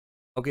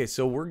Okay,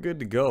 so we're good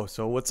to go.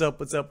 So what's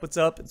up? What's up? What's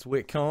up? It's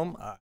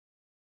Wh1tcomb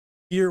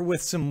here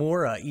with some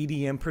more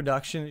EDM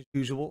production as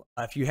usual.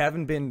 If you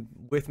haven't been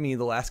with me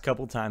the last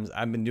couple times,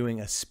 I've been doing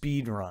a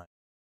speed run.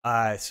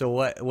 So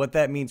what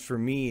that means for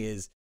me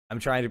is I'm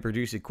trying to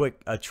produce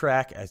a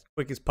track as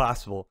quick as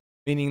possible,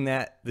 meaning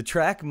that the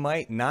track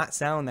might not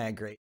sound that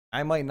great.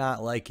 I might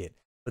not like it,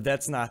 but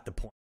that's not the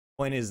point.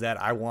 The point is that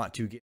I want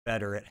to get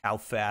better at how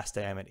fast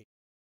I am at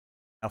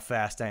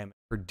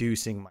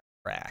producing my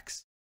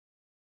tracks.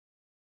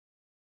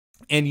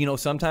 And, you know,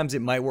 sometimes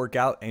it might work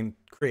out and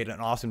create an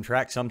awesome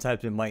track.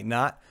 Sometimes it might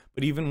not.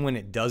 But even when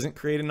it doesn't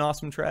create an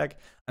awesome track,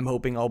 I'm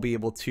hoping I'll be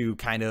able to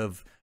kind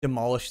of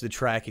demolish the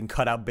track and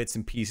cut out bits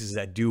and pieces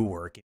that do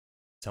work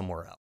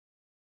somewhere else.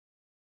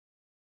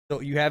 So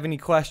you have any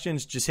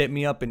questions, just hit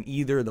me up in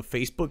either the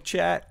Facebook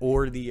chat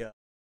or the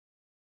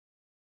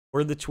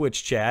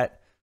Twitch chat.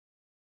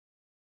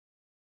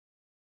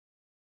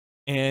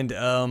 And,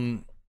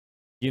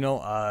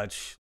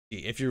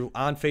 if you're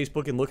on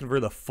Facebook and looking for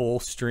the full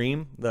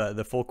stream,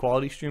 the full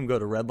quality stream, go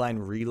to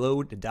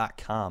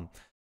redlinereload.com.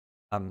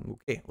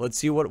 Okay, let's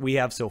see what we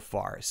have so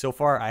far. So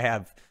far, I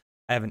have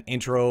an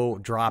intro,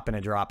 drop, and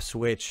a drop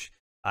switch,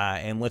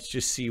 and let's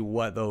just see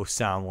what those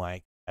sound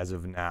like as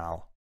of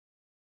now.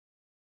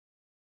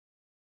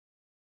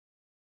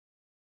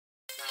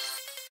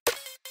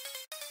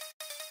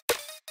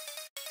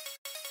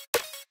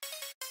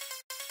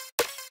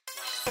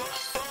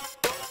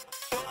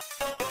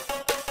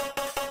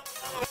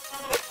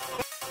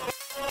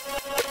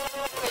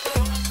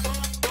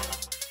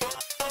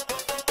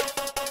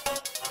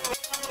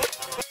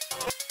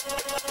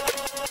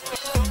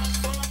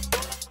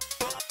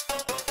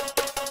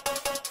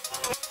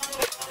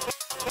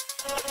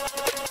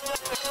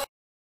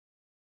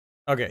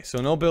 Okay, so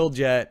no build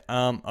yet.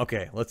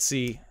 Okay, let's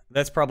see.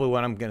 That's probably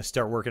what I'm gonna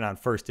start working on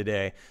first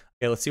today.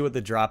 Okay, let's see what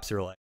the drops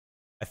are like.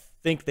 I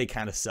think they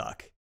kind of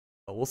suck,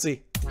 but we'll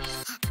see.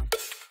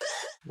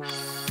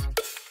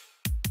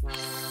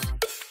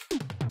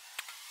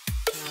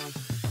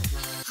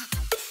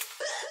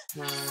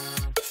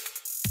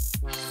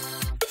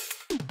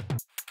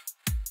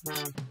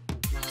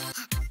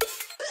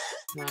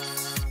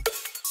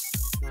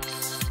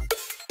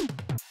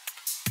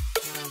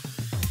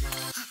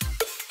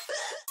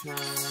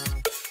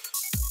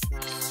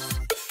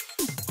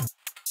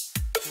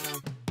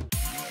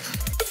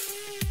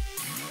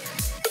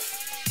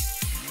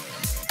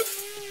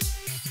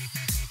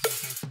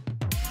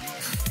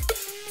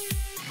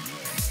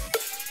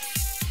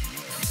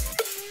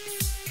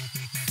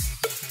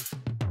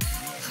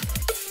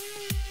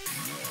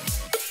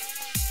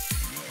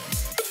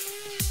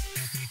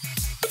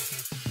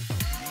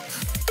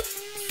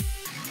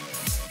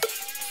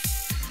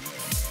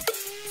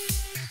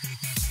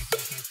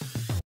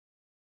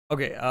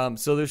 Okay,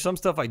 so there's some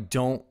stuff I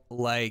don't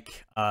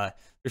like.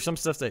 There's some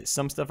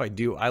stuff I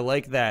do. I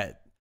like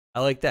that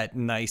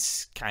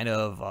nice kind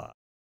of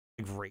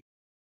great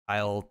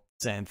style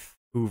synth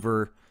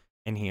Hoover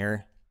in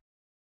here.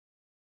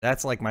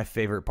 That's like my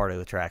favorite part of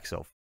the track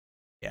so far.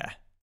 Yeah.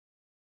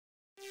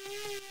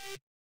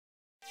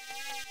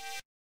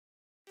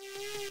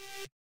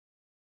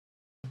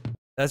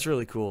 That's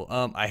really cool.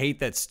 I hate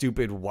that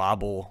stupid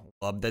wobble.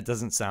 That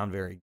doesn't sound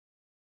very good.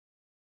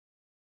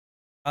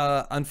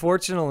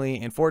 Unfortunately,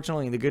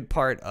 the good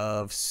part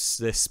of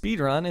the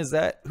speedrun is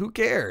that who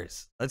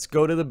cares? Let's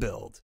go to the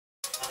build.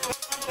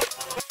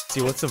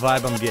 See what's the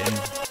vibe I'm getting.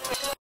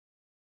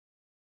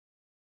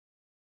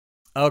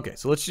 Okay,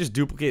 so let's just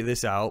duplicate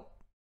this out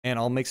and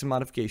I'll make some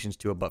modifications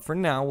to it, but for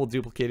now we'll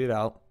duplicate it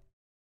out.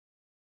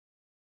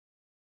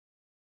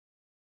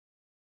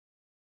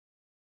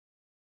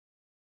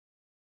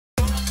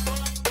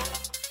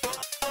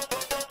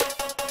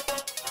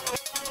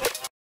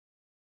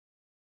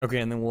 Okay,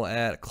 and then we'll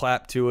add a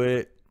clap to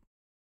it.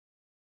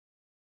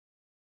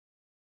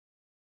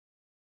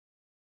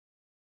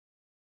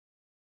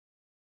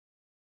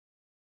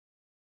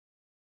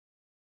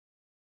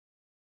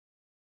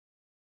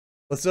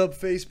 What's up,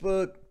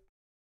 Facebook?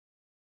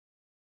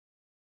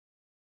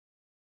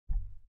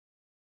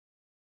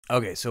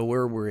 Okay, so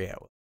where were we at?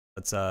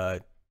 Let's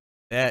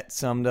that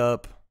summed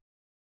up.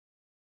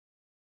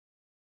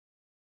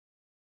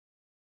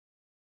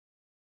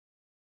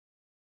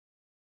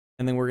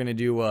 And then we're gonna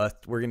do a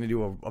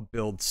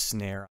build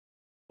snare.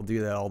 We'll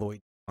do that all the way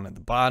down at the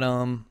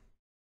bottom.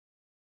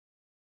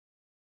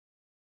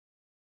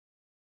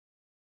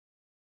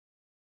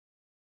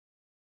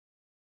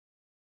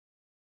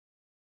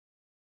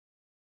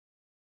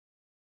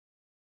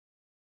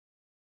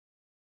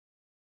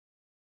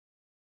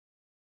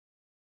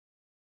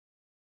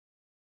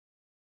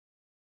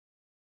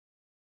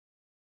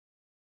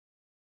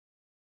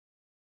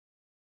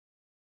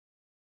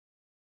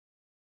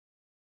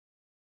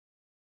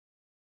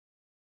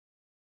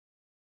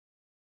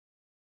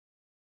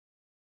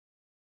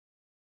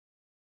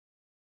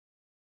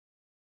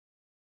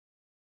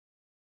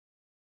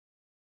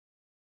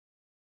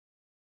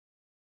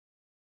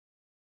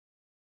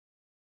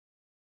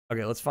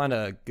 Okay, let's find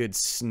a good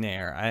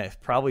snare.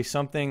 Probably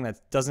something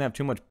that doesn't have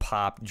too much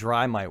pop.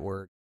 Dry might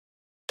work.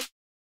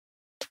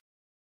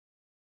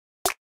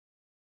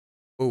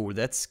 Oh,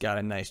 that's got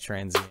a nice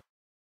transient.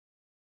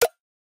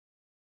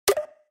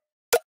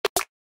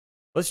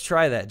 Let's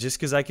try that just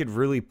because I could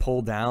really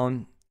pull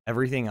down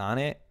everything on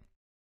it.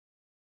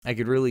 I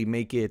could really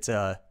make it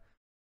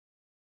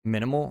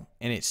minimal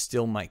and it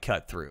still might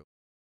cut through.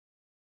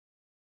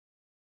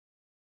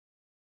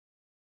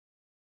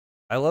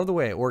 I love the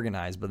way it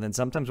organized, but then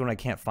sometimes when I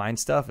can't find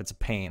stuff, it's a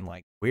pain.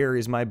 Like, where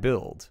is my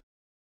build?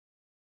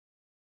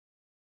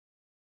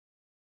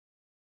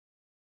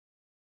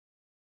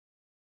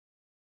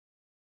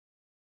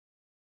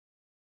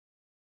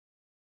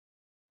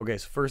 Okay,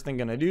 so first thing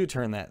I'm gonna do,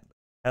 turn that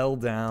L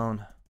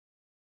down.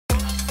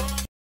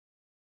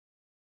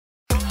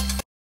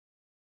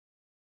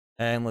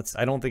 And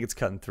I don't think it's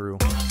cutting through.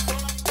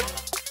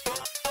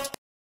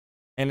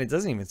 And it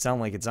doesn't even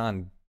sound like it's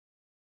on,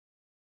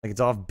 like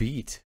it's off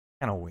beat.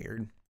 Kind of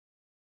weird.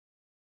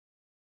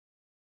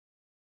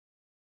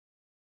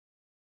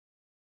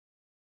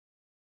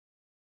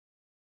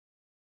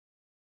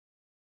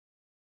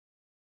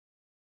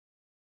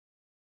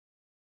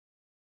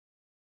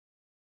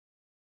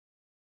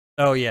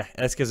 Oh yeah,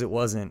 that's because it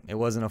wasn't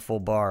a full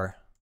bar.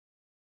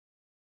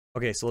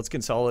 Okay, so let's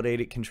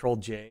consolidate it, Control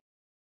J.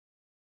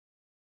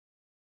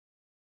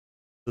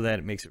 So that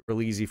it makes it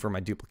real easy for my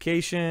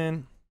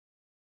duplication.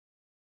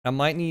 I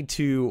might need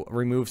to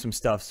remove some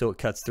stuff so it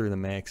cuts through the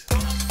mix.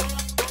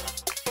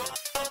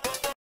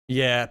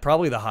 Yeah,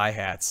 probably the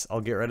hi-hats.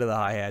 I'll get rid of the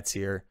hi-hats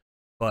here.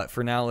 But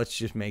for now, let's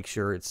just make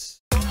sure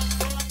it's...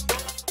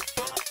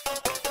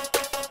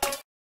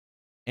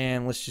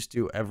 And let's just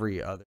do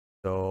every other.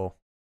 So...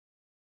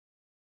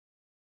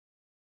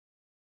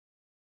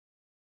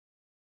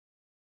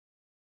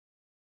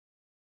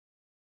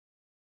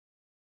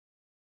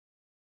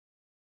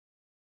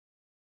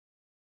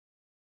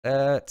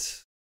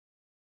 that.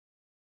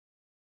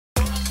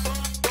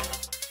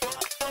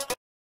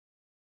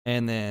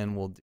 And then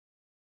we'll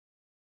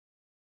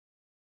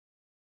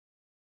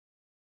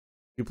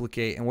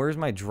duplicate. And where's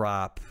my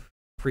drop,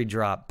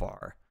 pre-drop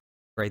bar?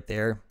 Right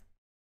there.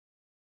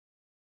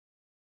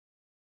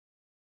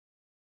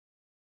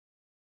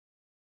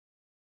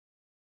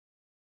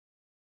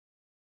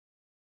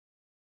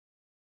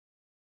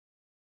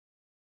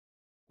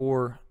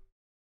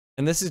 And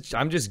this is,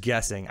 I'm just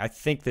guessing. I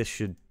think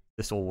this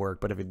will work,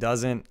 but if it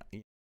doesn't,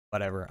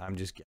 whatever, I'm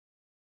just guessing.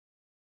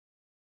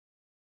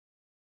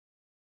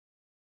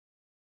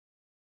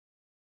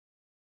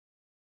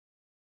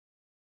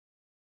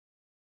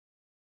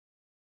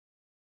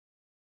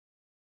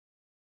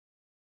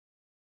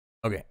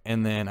 Okay,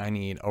 and then I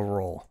need a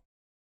roll.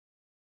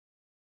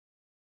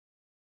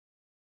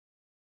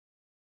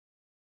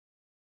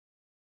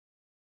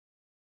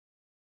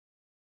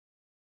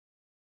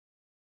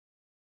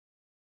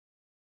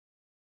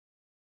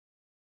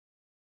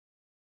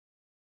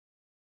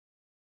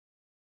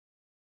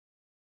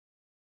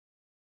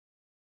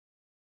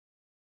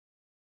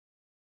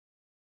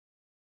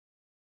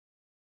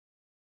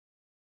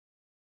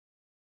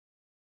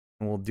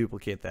 And we'll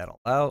duplicate that all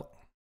out.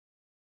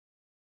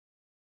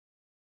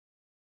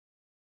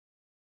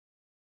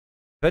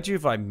 Bet you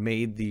if I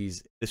made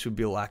these, this would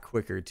be a lot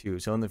quicker too.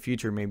 So in the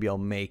future, maybe I'll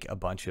make a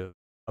bunch of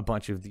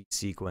these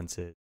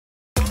sequences.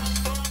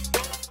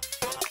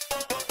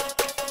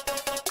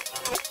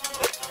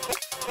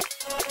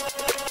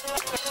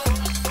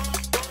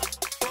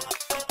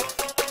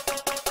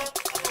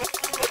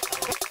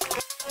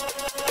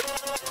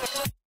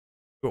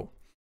 Cool.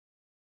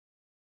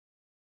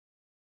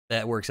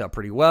 That works out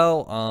pretty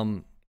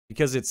well.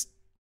 Because it's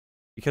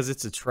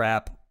a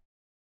trap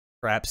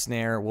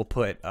snare, we'll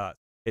put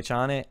pitch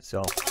on it.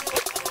 So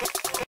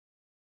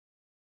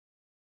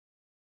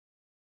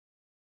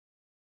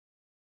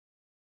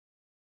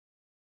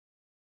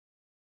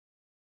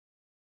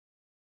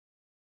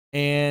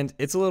and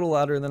it's a little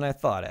louder than I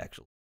thought,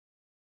 actually.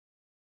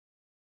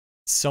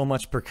 So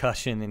much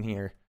percussion in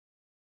here.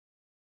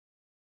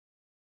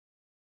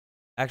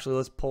 Actually,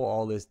 let's pull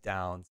all this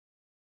down.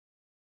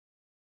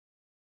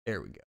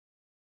 There we go.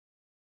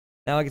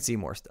 Now I can see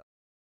more stuff.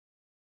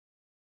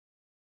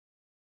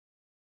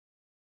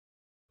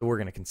 So we're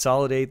going to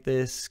consolidate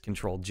this,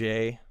 Control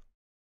J.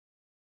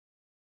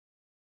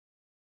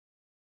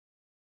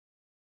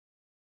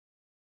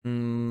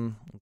 There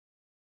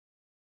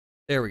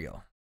we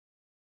go.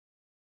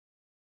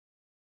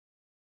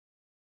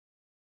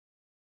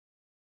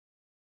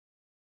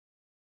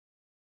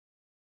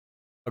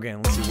 Okay,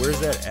 and let's see,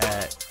 where's that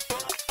at?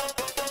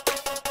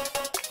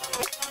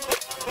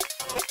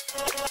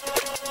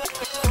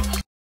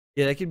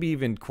 Yeah, that could be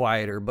even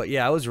quieter, but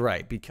yeah, I was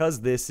right. Because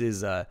this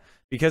is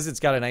because it's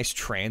got a nice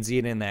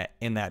transient in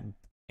that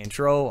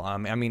intro, I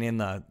mean in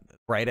the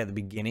right at the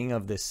beginning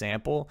of this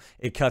sample,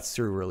 it cuts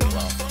through really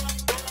well.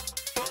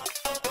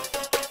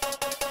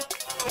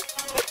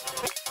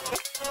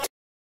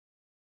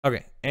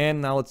 Okay,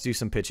 and now let's do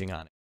some pitching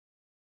on it.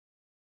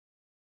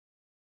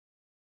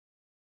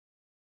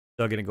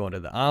 So I'm gonna go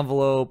into the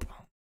envelope,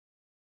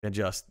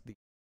 adjust the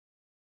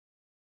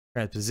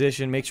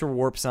transposition, make sure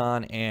warp's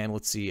on, and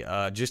let's see,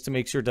 just to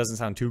make sure it doesn't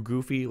sound too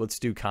goofy, let's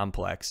do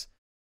complex.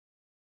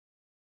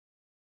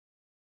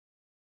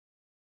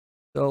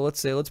 So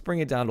let's bring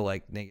it down to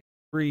like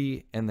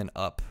 -3 and then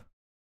up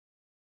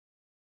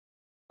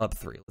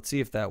 3. Let's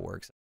see if that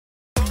works.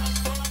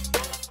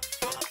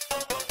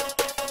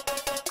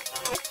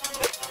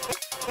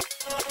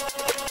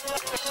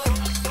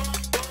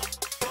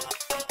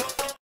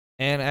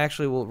 And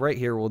actually, right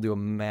here, we'll do a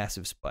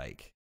massive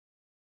spike.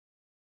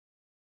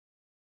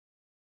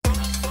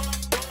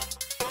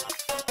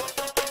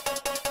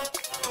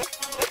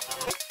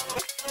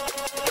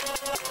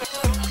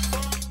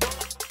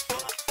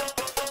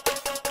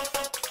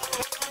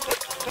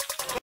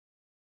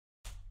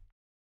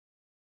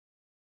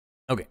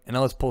 Okay, and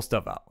now let's pull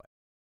stuff out.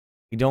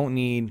 We don't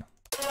need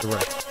the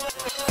rest.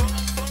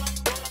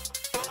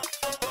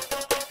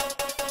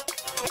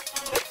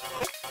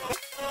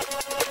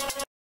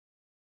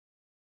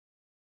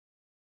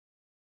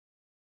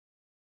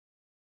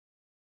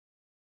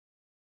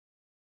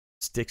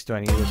 Sticks, do I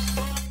need this?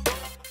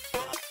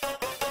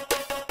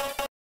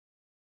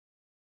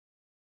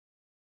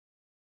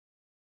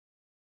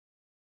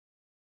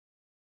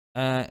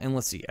 And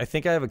let's see. I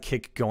think I have a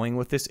kick going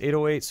with this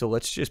 808, so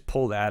let's just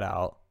pull that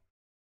out.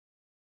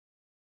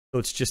 So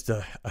it's just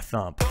a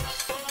thump.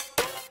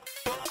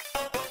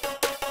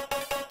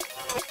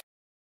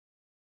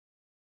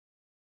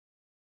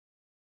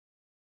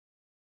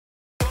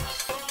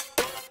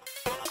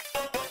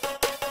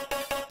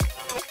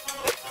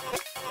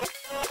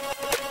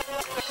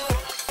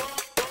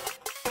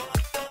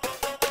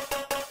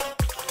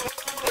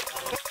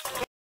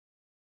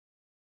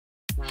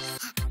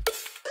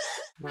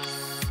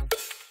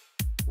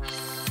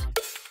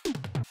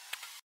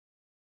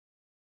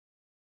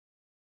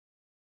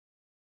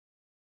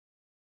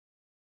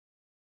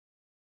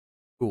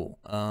 Cool.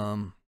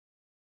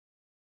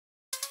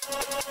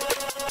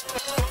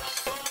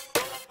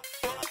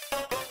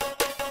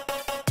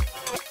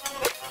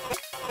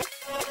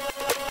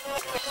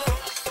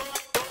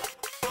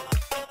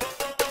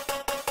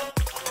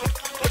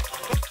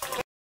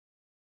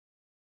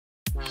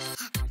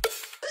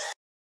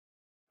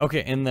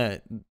 Okay,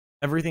 and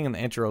everything in the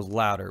intro is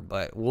louder,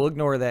 but we'll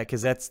ignore that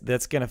because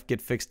that's gonna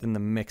get fixed in the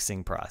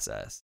mixing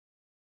process.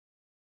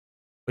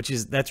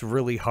 That's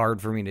really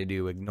hard for me to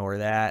do. Ignore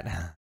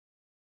that.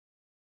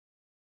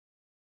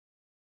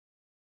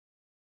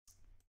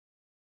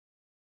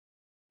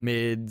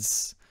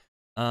 Mids.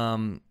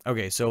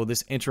 Okay, so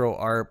this intro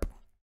ARP,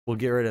 we'll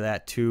get rid of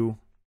that too.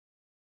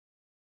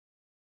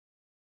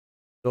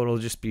 So it'll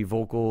just be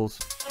vocals.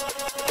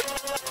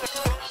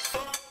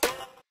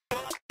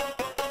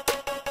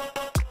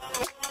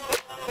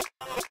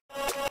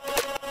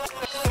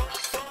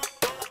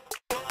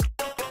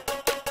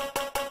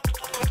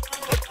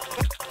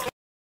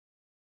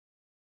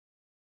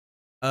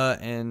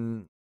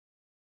 And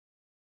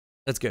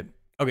that's good.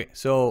 Okay,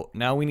 so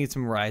now we need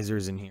some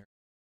risers in here.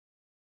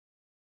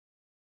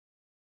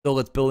 So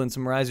let's build in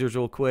some risers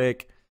real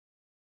quick.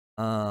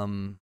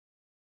 We'll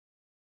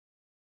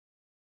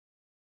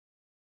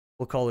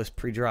call this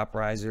pre-drop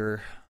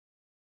riser.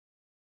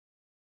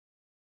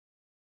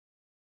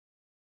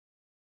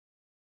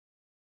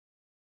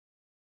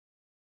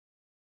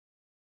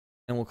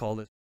 And we'll call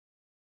this,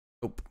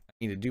 I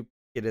need a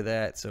duplicate of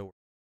that, so we'll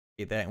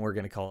get that, and we're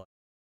gonna call it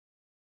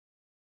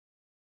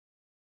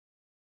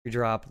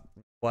pre-drop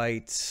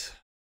white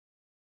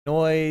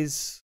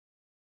noise.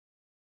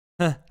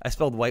 I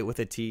spelled white with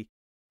a T,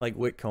 like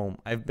Wh1tcomb.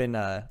 I've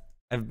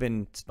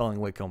been spelling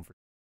Wh1tcomb for.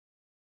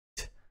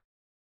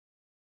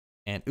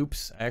 And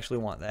oops, I actually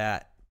want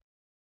that.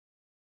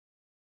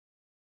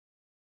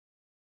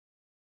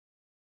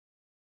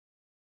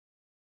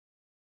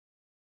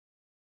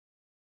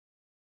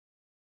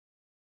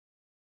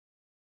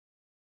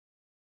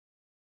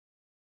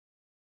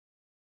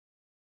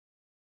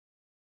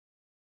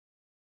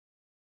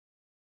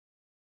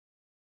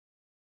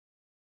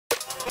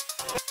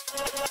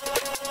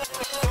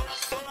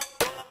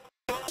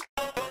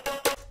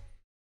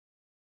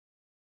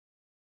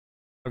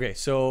 Okay,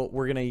 so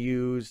we're gonna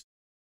use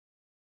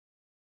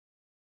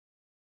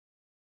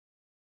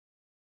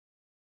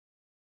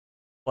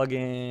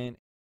plugin.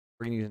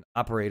 We're gonna use an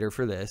operator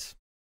for this.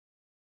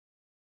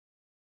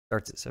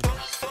 Starts at 7.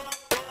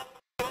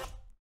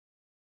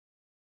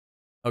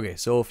 Okay,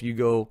 so if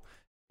you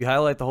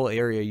highlight the whole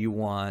area you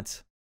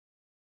want,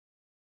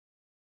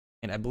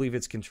 and I believe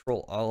it's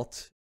Control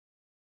Alt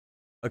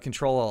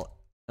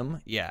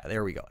M. Yeah,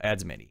 there we go.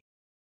 Adds MIDI.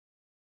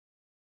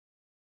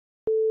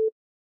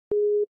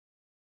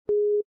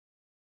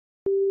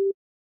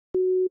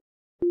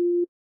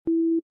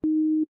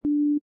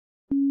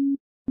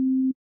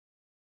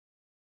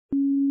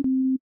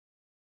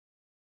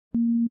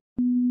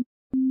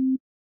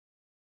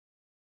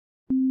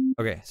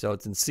 Okay, so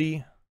it's in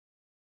C.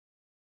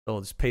 So I'll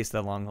just paste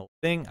that along the whole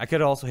thing. I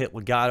could also hit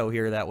legato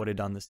here. That would have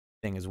done this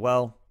thing as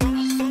well.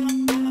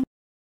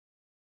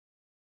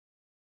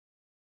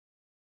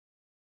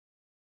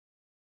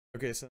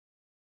 Okay, so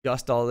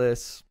adjust all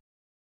this.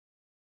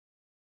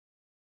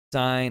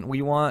 Sign.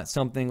 We want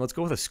something. Let's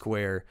go with a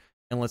square,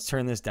 and let's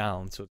turn this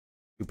down so it's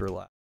super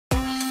loud.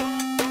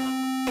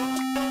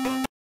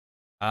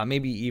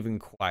 Maybe even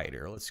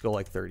quieter. Let's go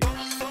like 30.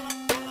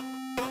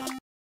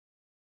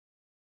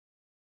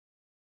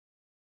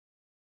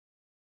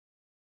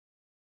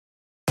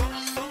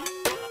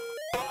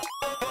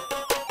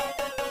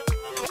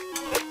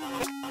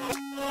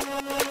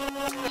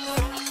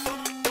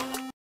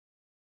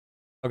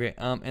 Okay,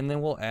 and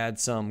then we'll add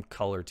some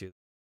color to it.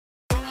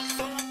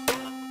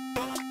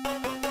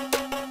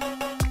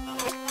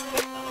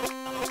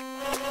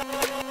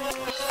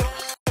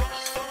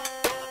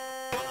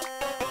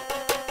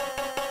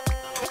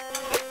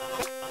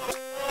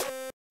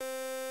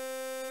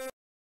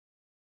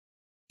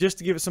 Just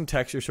to give it some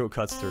texture so it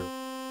cuts through.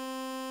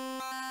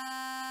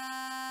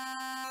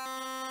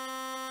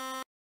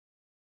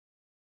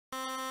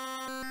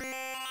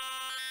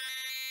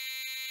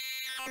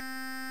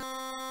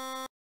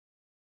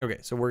 Okay,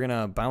 so we're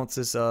gonna bounce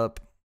this up.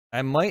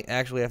 I might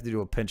actually have to do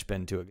a pinch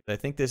bend to it, because I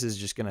think this is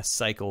just gonna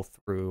cycle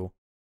through.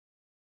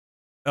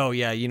 Oh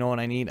yeah, you know what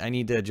I need? I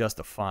need to adjust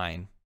the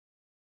fine.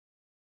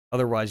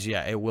 Otherwise,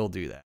 yeah, it will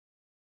do that.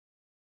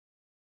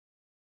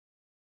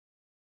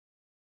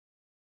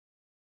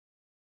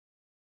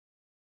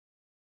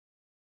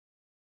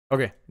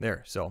 Okay,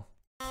 there, so.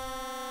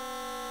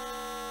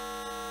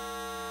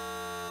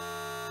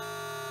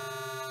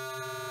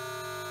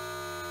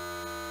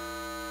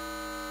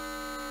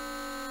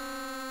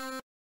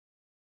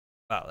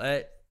 Wow,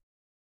 that.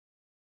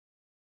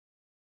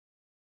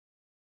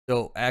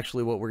 So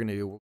actually what we're gonna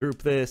do, we'll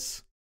group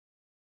this.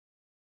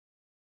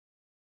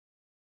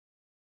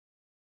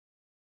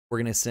 We're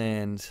gonna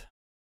send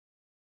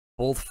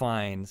both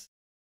fines.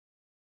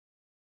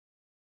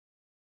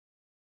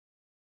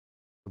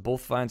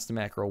 Both fines to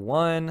macro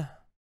 1.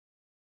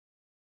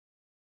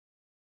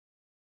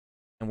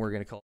 And we're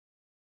gonna call.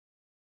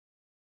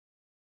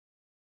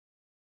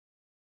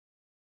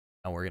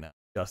 Now we're gonna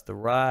adjust the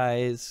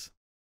rise.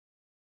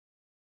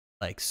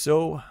 Like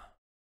so.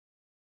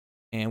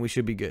 And we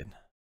should be good.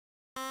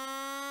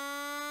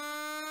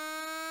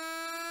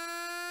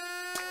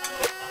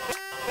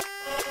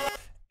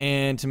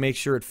 And to make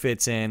sure it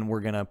fits in,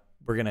 we're gonna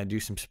do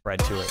some spread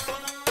to it.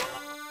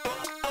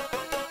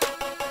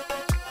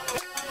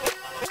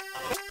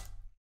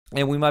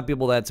 And we might be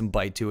able to add some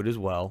bite to it as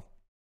well.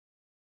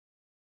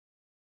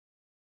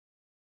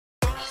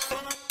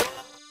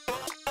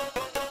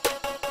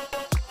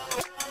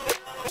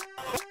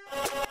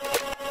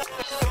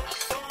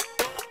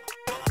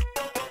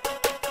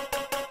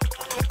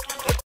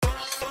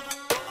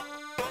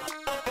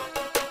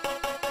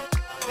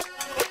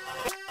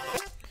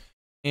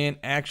 And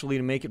actually,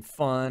 to make it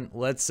fun,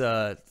 let's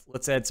add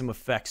some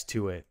effects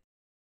to it.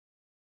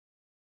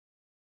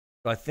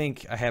 So I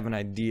think I have an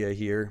idea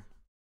here.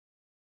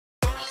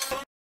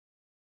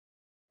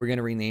 We're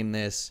gonna rename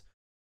this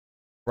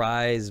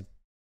rise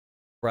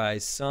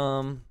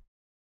sum.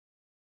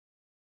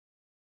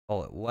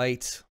 Call it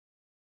white.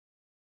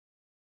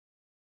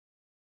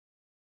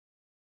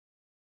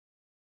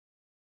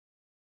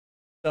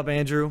 What's up,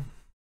 Andrew?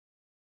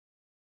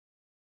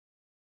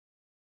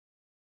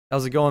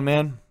 How's it going,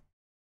 man?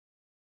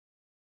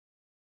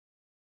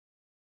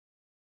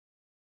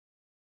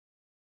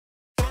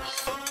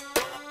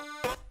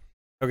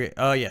 Okay,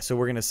 yeah, so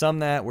we're gonna sum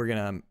that. We're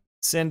gonna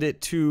send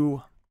it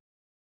to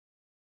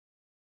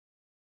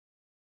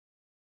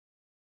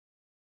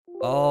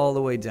all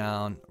the way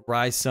down,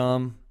 rise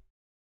sum,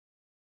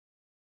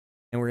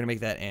 and we're gonna make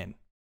that n.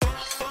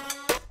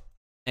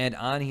 And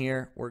on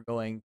here,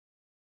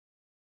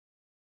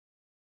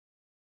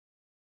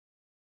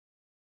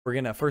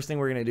 first thing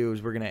we're gonna do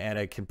is we're gonna add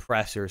a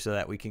compressor so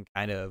that we can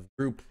kind of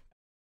group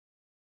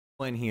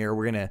in here.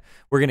 We're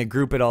gonna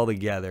group it all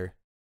together.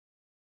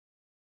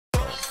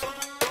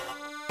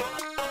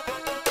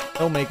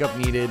 No makeup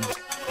needed.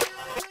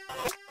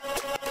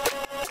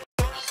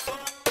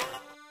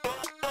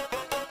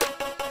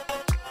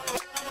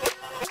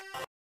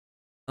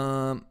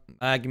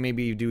 I can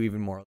maybe do even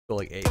more. Let's go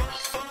like 8.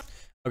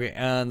 Okay,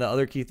 and the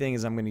other key thing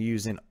is I'm going to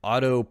use an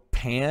auto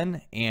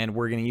pan, and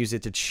we're going to use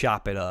it to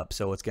chop it up,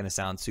 so it's going to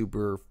sound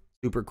super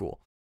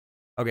cool.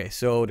 Okay,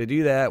 so to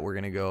do that, we're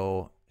going to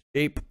go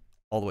shape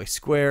all the way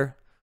square,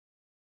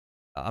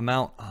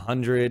 amount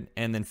 100,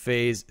 and then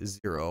phase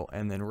 0,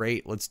 and then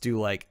rate, let's do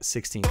like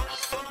 16.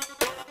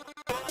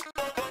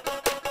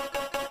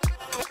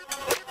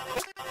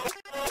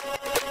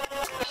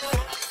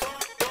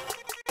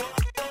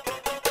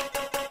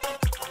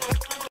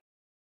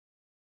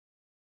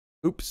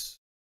 Oops.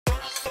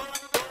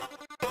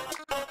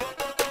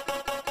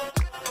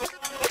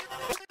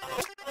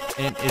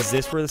 And is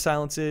this where the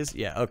silence is?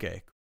 Yeah,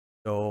 okay.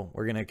 So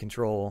we're gonna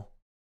control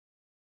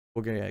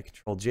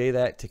J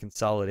that to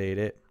consolidate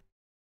it.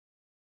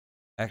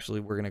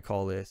 Actually, we're gonna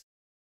call this.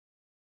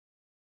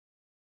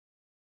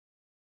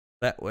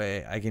 That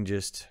way I can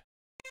just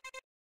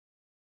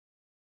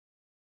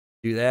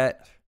do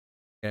that.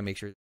 Gotta make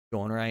sure it's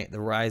going right.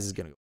 The rise is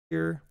gonna go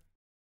here.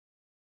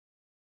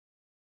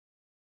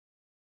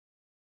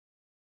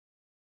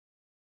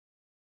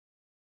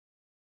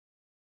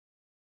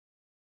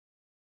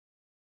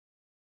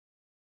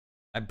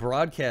 My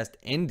broadcast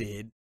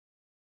ended.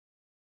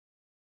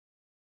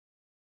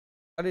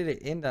 How did it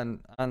end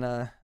on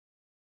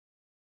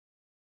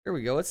here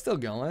we go. It's still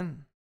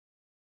going.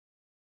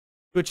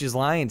 Twitch is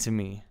lying to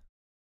me.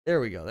 There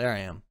we go. There I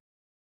am.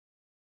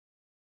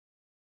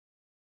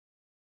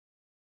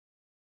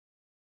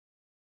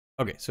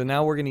 Okay, so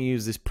now we're going to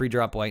use this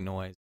pre-drop white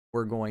noise.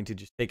 we're going to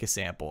just take a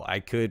sample. I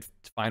could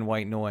find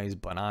white noise,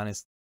 but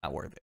honestly, not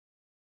worth it.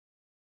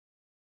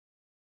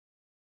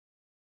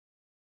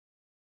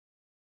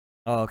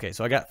 Oh, okay,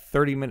 so I got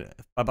 30 minutes,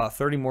 about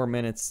 30 more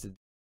minutes to,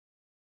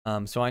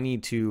 so I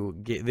need to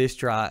get this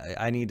dry.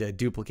 I need to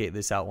duplicate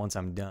this out once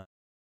I'm done.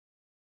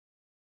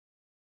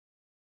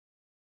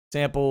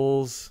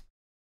 Samples.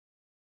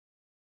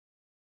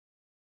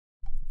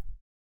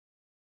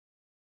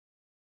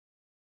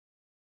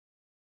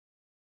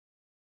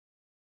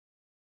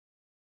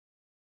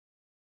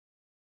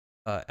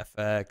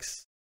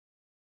 FX.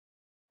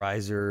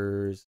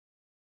 Risers.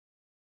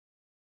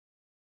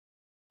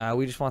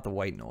 We just want the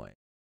white noise.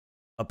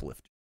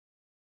 Uplift.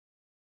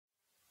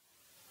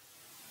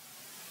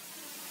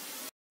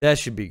 That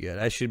should be good.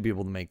 I should be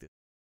able to make this.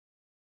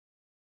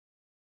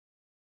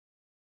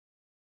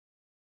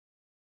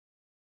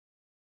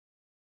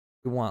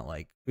 We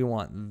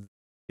want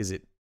because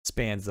it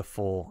spans the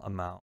full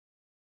amount.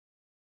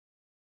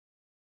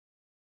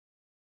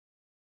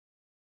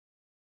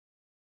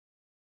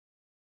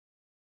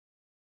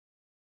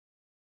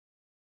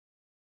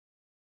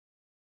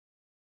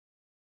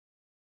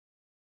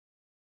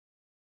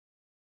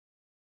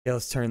 Okay,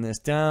 let's turn this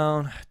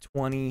down.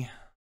 20.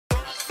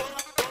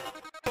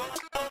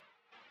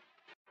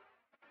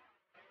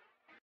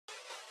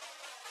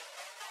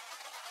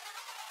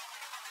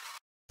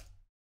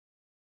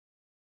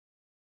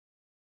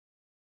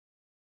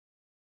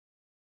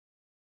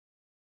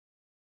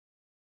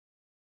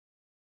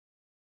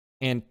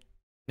 And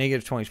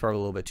 -20 is probably a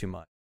little bit too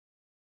much.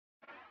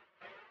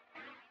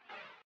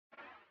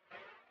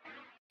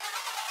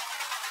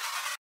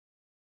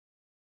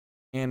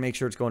 And make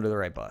sure it's going to the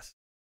right bus.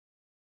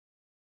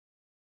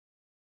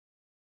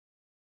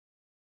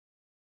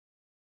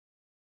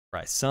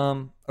 Right,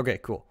 some. Okay,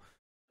 cool.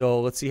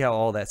 So let's see how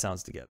all that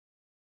sounds together.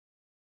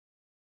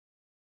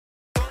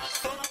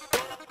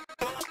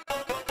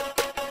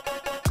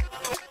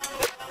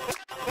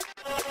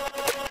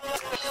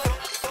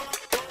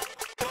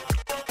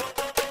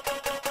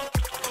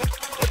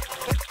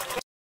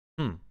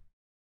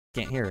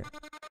 Can't hear it.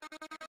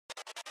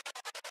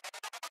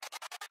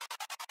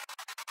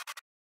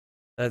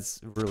 That's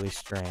really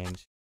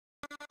strange.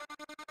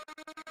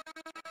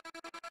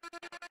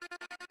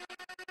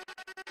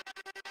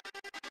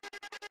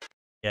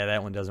 Yeah,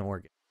 that one doesn't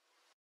work.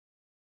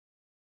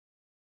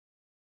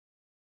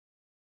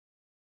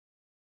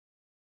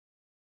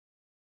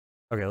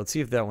 Okay, let's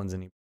see if that one's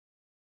any.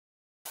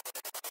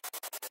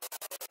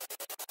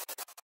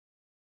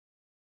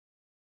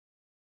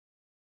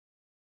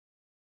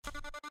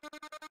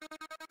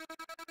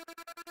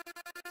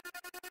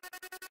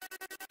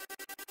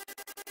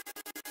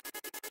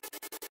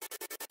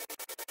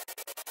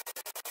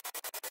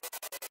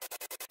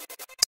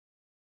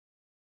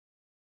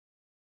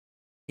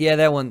 Yeah,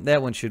 that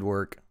one should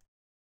work.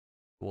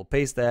 We'll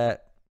paste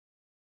that.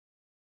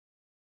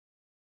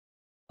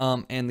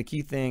 And the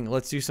key thing,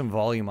 let's do some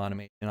volume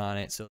automation on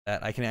it so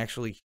that I can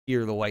actually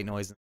hear the white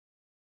noise.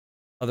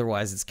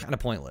 Otherwise, it's kind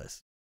of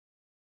pointless.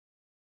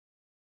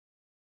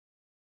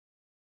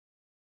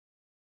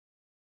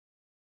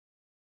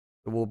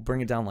 So we'll bring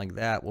it down like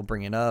that. We'll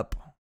bring it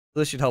up.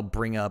 This should help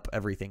bring up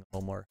everything a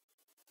little more.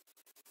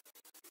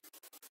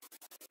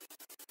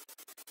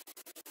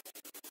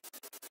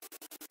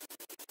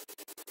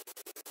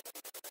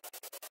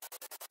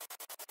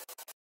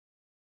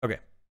 Okay.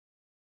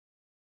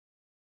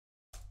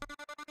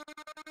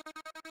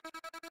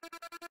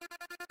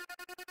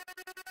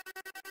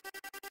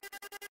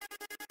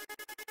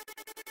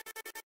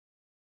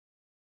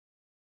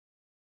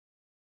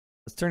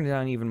 Let's turn it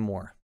down even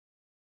more.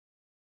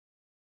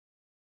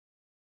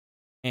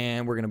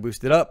 And we're going to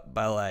boost it up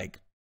by like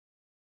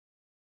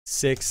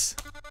 6.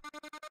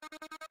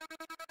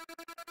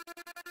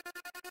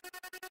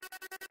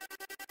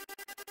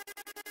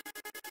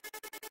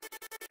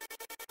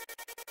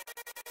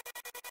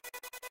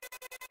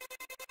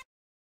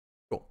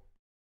 Cool.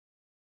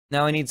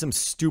 Now I need some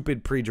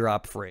stupid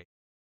pre-drop phrase.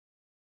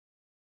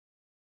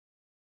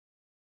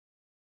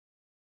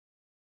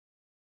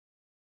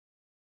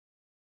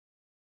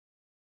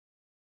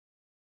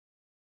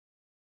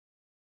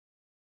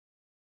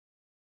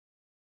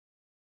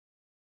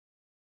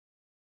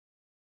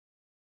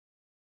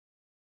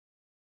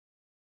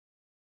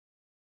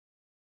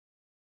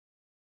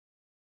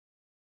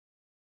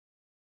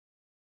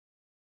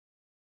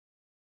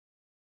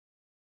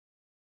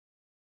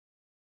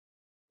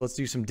 Let's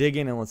do some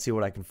digging and let's see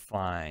what I can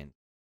find.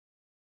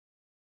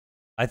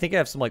 I think I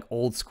have some like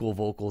old school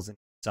vocals in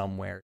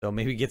somewhere. So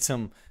maybe get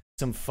some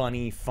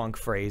funny funk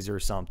phrase or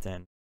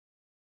something.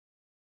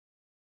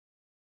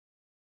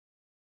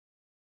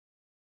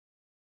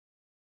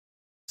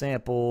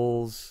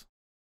 Samples.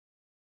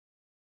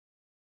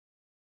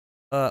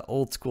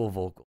 Old school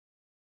vocal.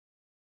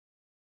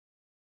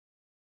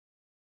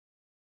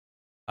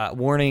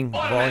 Warning,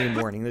 volume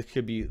warning. This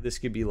could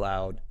be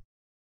loud.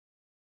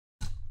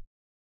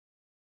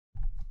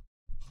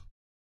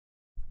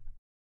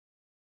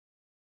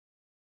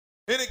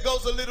 And it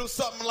goes a little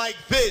something like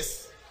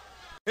this.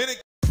 And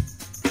it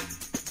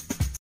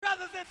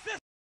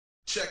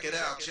Check it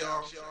out,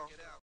 y'all.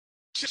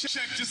 Check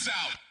this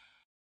out.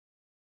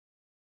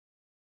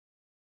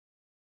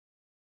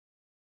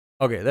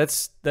 Okay,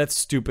 that's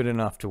stupid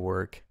enough to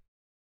work.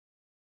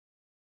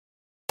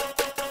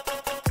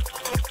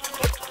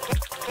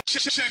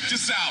 Check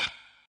this out.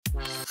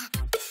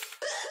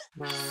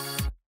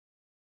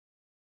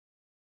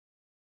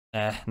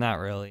 Not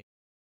really.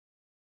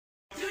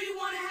 Do you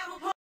want to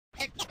have a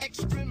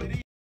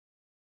Extremity.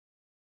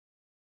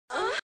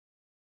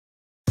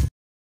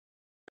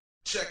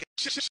 Check it.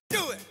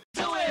 Do it.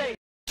 do it?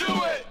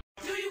 Do it.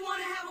 Do you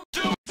want to have a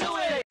Do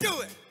it?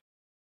 Do it.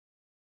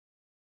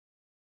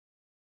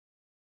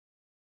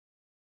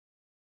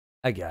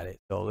 I got it.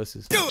 So this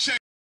is. Do it.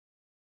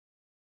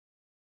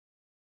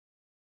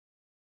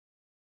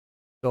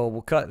 So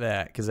we'll cut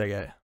that because I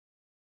got it.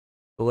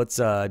 So let's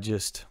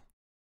just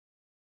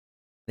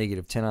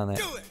 -10 on that.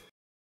 Do it.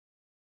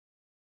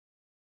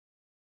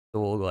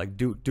 So we'll go like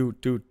do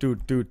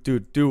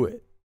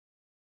it.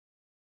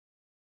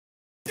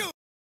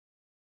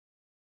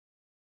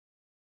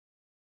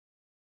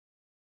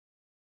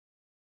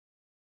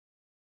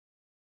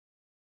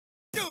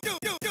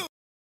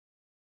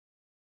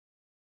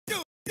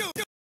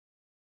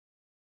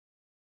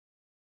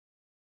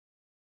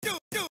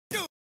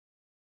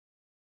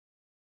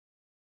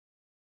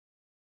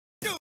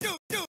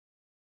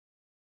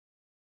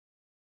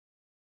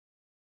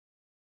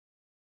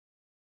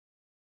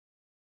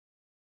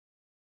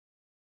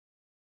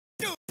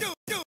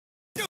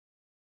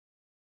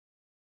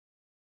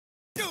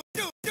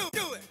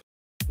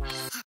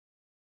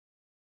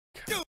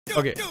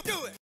 Okay.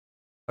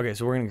 Okay,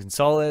 so we're gonna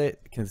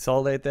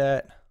consolidate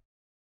that.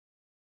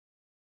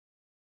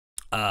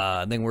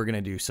 Then we're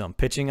gonna do some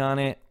pitching on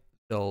it.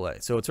 So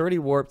it's already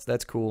warped.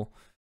 That's cool.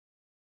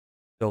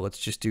 So let's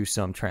just do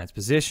some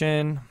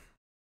transposition.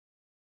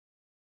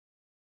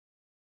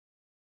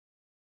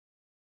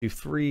 Do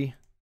 3,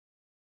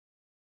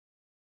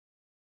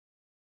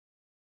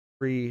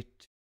 3,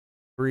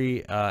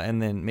 3,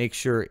 and then make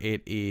sure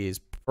it is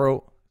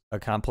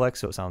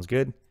complex, so it sounds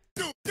good.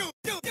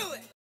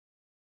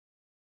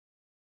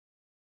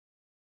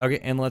 Okay,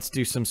 and let's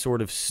do some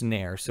sort of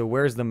snare. So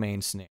where's the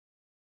main snare?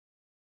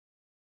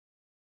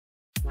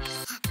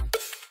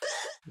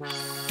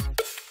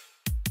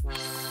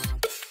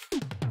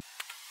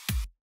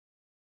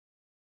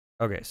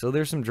 Okay, so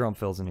there's some drum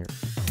fills in here.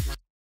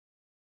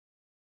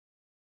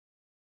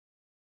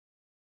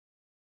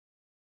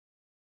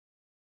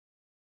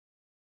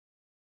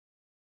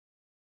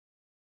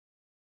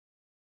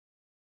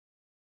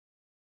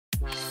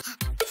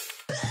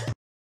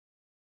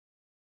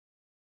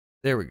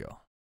 There we go.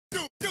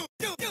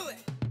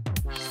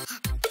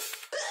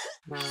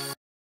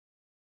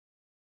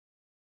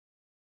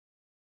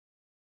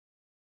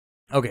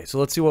 Okay, so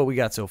let's see what we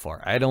got so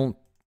far. I don't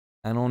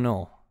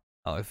know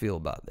how I feel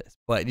about this,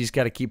 but you just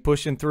got to keep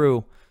pushing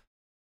through.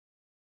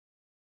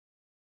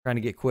 Trying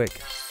to get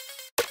quick.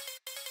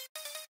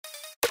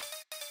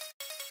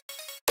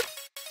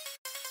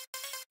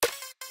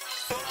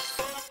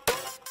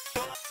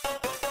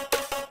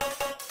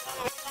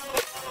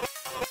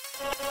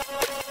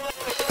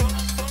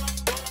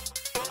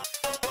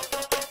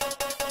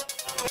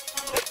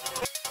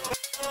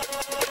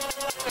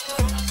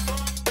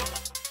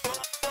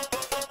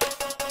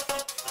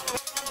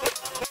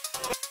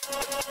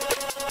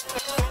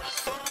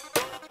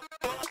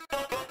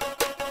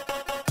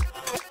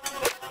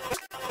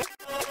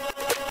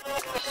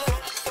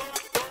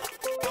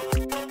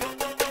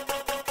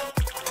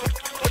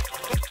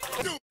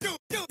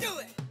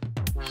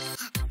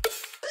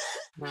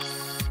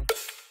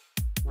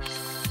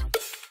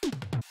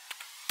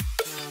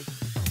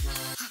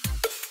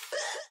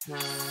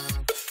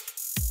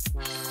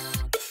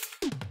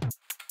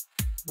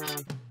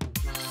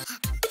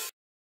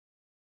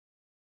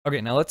 Okay,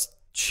 now let's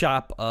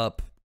chop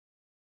up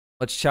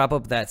that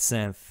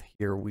synth.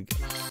 Here we go.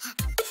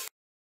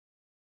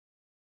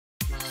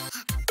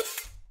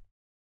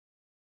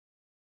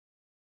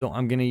 So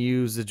I'm gonna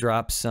use the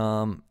drop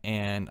sum,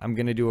 and I'm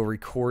gonna do a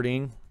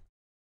recording.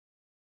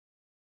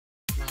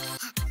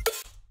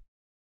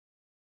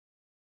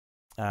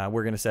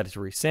 We're gonna set it to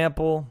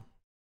resample,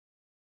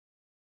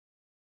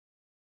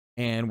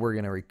 and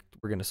we're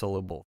gonna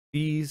solo both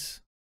these.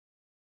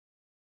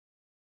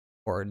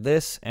 Or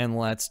this, and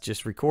let's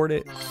just record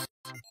it.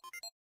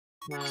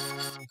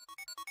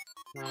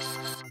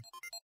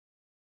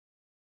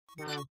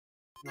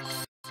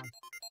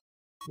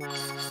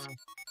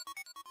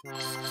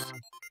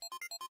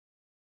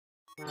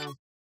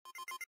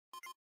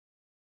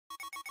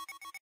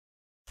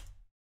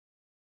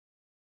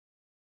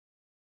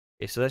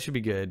 Okay, so that should be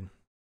good.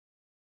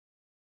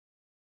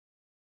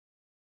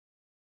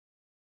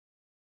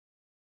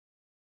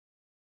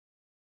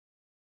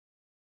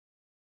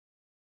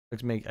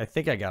 Let's make, I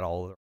think I got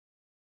all of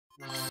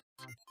them.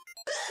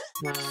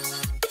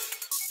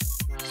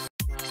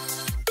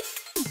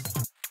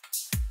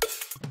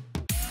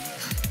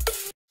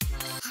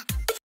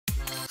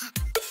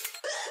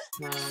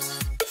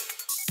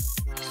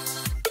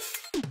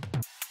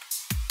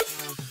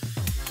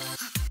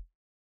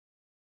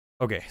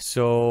 Okay,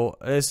 so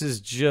this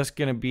is just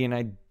gonna be an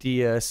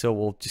idea, so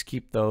we'll just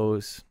keep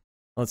those.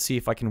 Let's see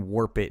if I can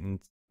warp it and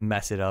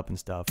mess it up and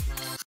stuff.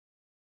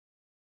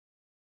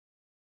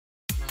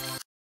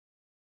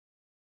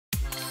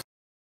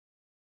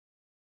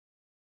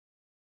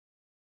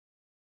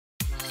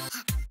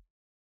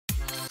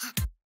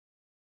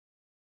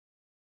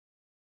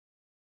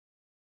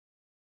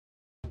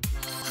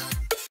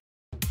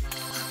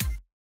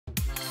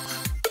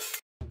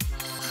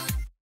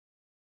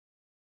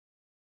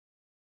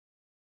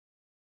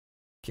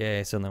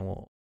 Okay, so then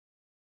we'll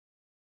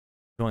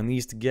join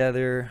these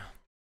together.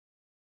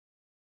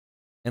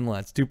 And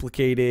let's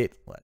duplicate it.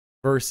 Let's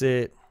reverse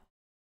it.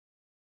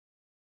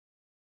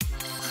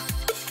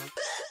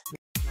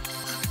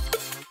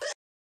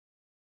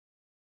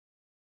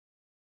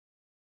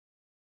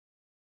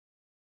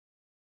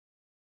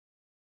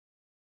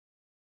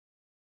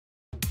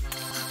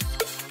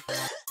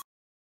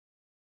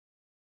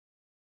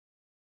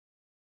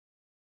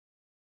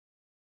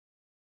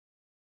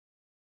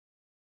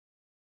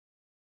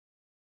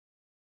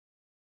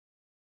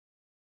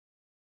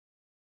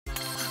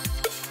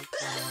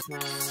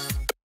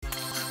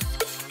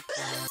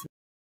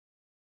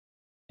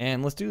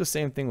 And let's do the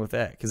same thing with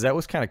that, because that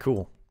was kind of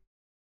cool.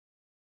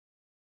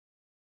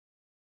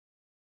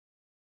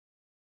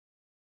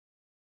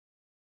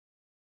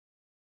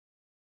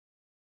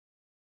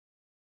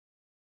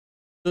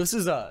 This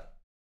is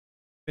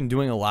been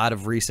doing a lot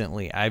of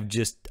recently. I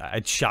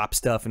chop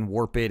stuff and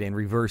warp it and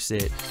reverse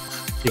it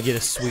to get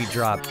a sweet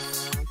drop.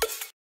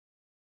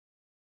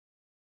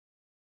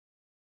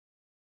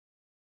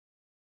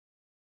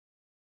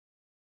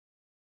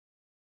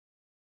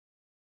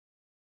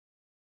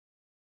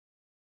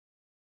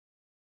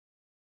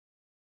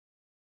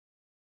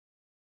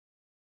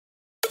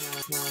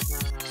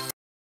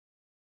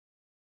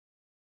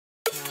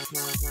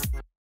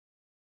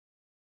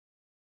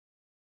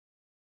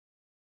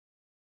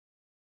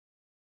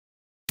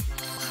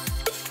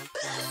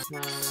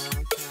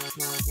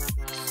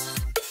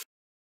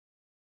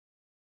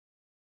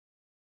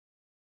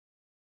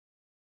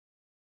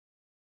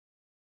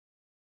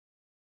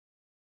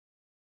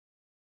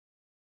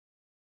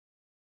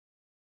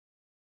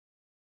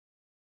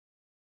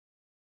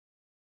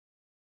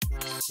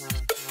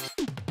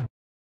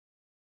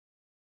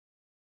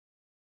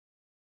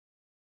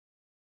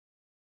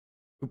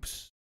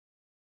 Oops.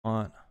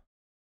 On.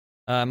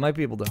 I might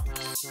be able to.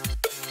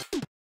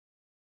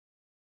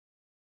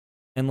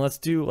 And let's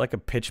do like a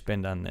pitch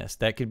bend on this.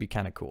 That could be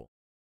kind of cool.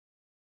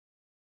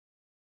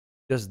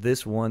 Just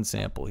this one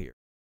sample here.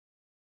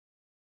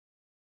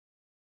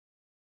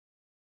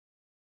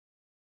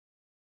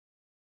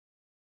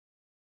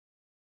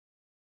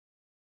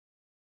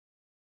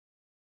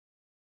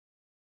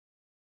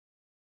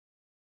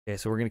 Okay,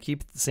 so we're going to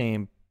keep the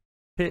same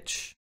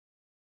pitch,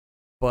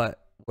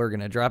 but we're going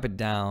to drop it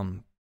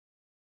down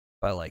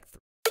by like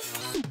 3.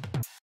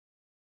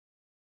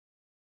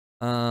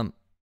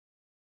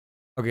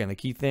 Okay, and the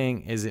key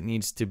thing is it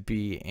needs to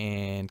be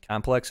in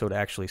complex so it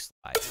actually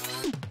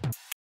slides.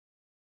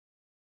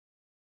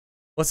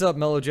 What's up,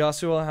 Mellow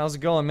Joshua? How's it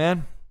going,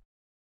 man?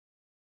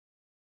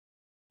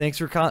 Thanks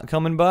for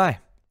coming by.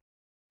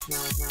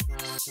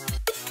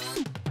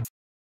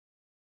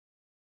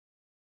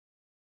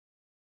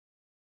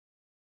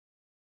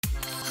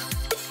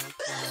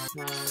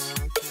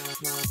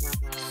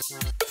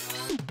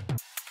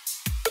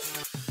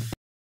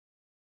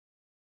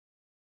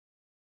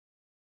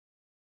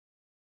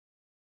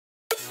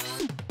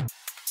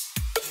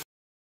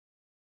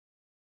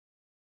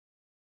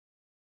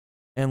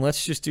 And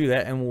let's just do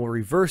that and we'll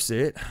reverse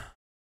it. So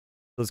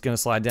it's going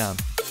to slide down.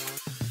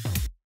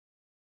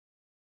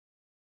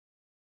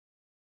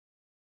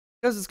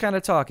 Because it's kind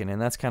of talking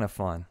and that's kind of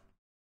fun.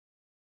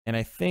 And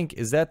I think,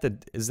 is that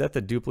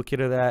the duplicate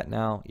of that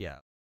now? Yeah.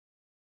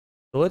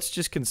 So let's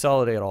just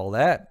consolidate all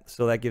that.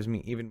 So that gives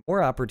me even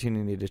more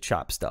opportunity to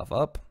chop stuff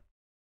up.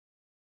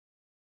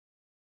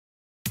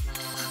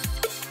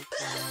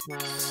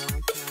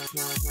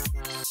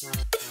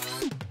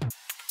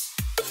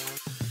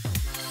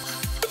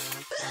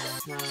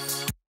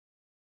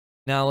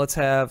 Now let's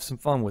have some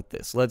fun with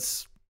this.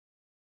 Let's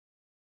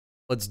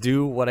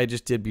do what I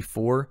just did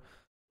before.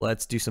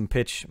 Let's do some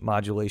pitch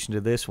modulation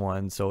to this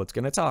one, so it's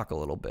going to talk a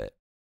little bit.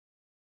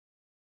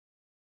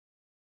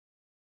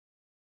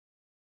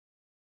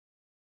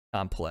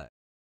 Complex.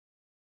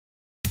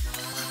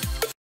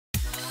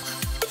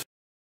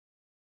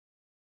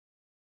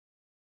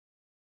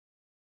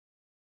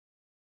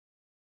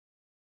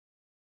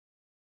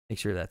 Make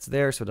sure that's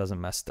there so it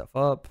doesn't mess stuff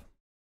up.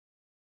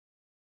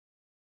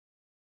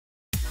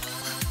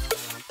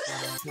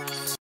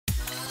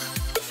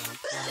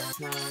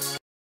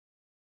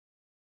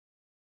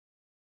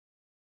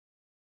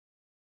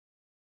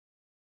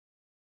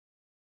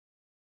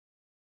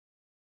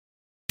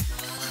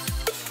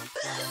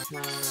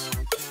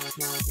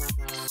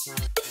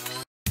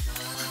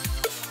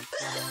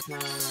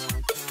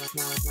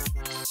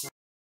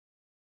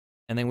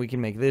 And then we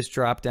can make this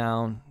drop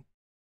down.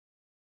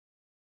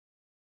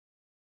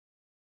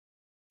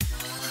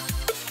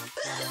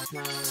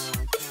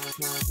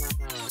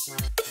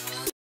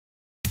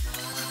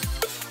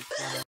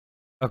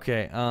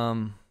 Okay,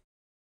 and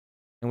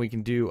we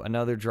can do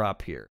another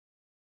drop here.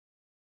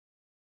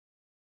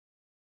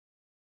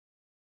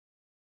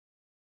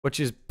 Which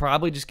is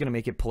probably just going to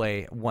make it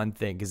play one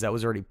thing, because that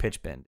was already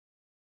pitch bend.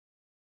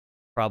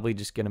 Probably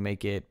just going to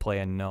make it play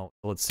a note.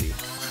 Let's see.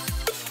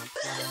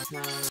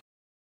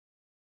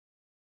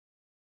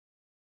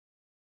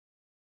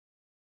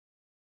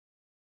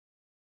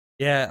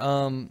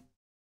 Yeah,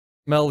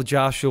 Mel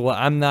Joshua,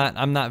 I'm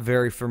not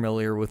very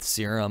familiar with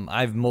Serum.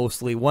 I've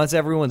mostly, once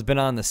everyone's been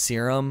on the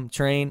Serum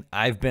train,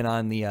 I've been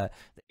on the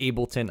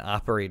Ableton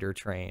operator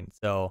train.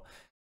 So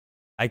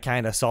I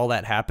kind of saw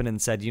that happen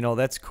and said, you know,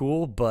 that's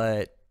cool,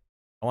 but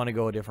I want to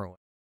go a different way.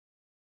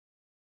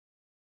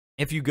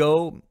 If you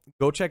go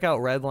check out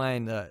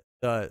Redline,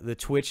 the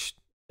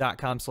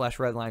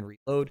twitch.com/Redline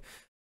Reload,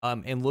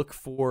 and look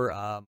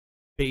for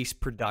bass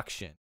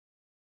production.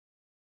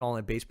 Calling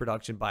it bass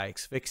production by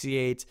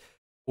Asphyxiate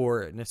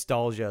or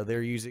Nostalgia.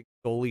 They're using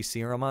solely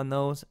Serum on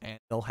those, and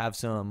they'll have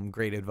some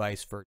great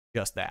advice for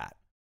just that.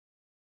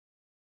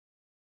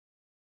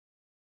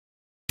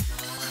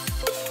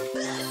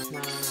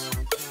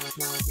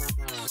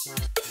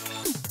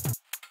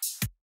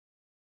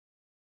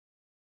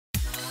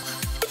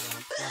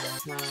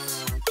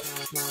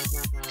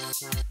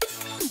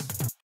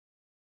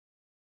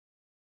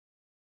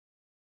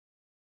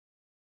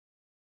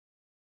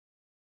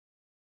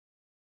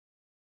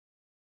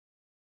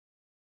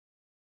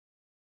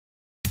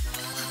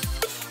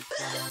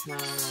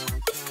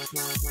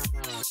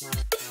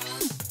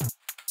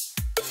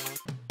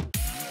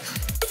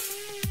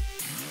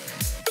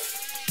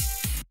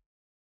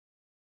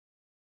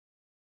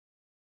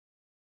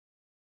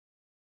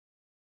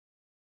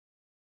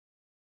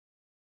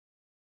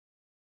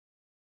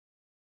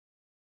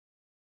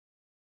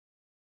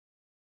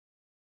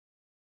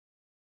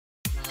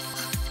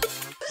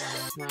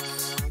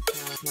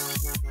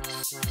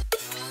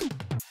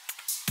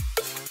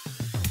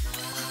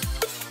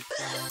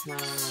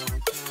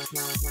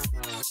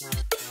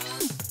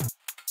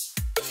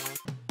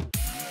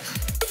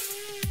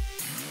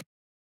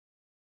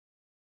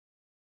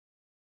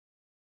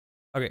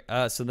 Okay,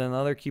 so then the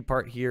other key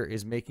part here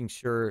is making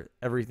sure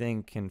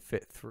everything can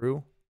fit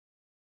through.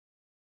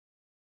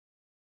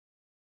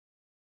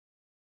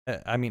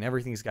 I mean,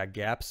 everything's got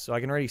gaps, so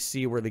I can already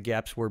see where the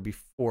gaps were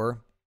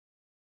before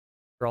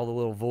for all the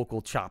little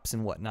vocal chops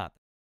and whatnot.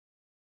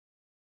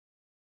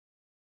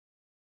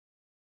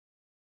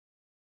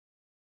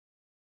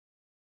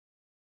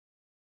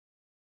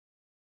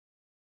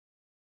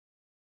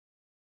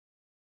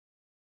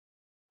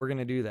 We're going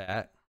to do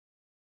that.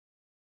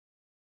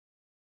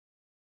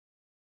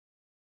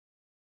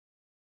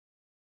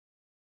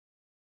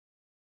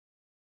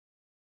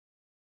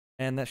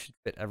 And that should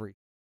fit everything.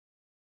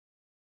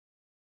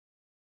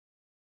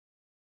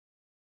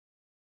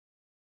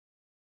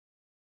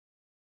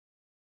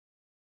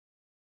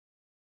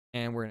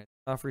 And we're going to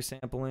turn off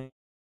resampling.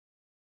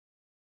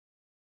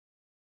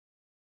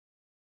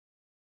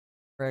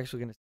 We're actually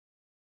going to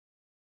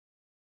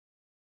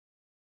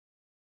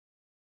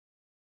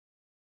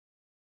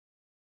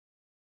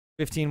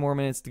 15 more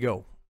minutes to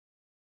go.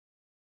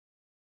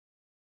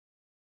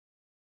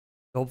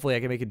 Hopefully I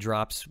can make it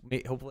drops.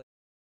 Hopefully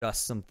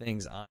adjust some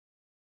things on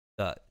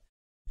the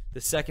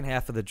second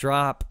half of the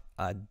drop,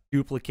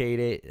 duplicate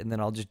it, and then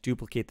I'll just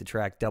duplicate the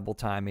track double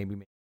time, maybe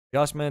make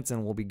adjustments,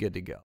 and we'll be good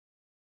to go.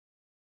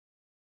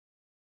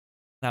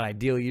 Not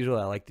ideal. Usually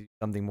I like to do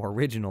something more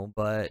original,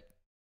 but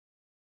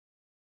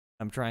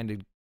I'm trying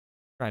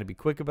to be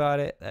quick about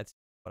it. That's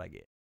what I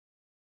get.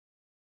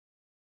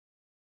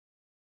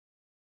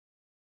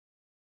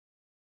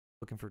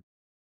 Looking for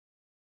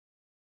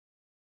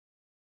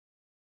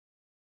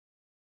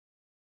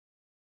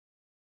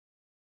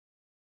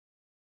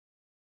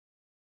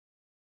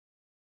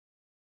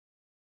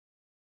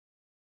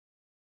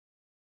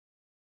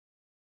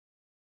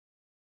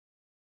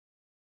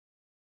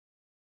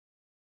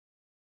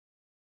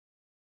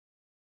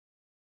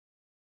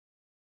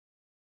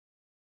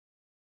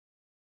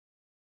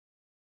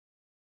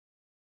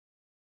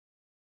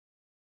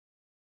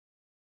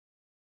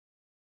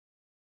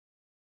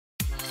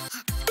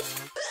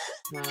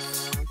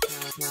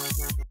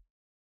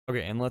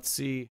okay, and let's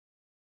see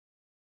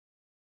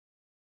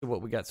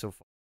what we got so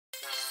far.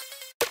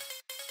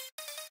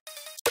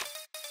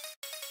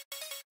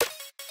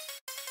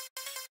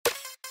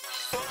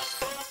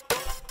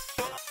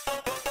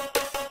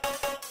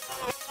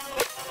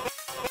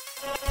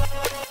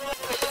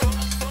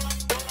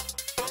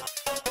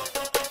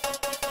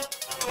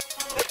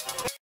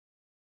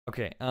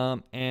 Okay,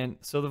 and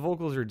so the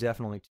vocals are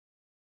definitely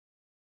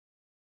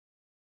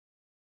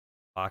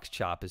box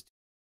chop is.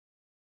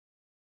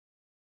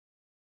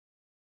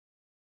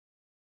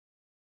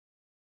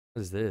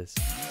 What is this?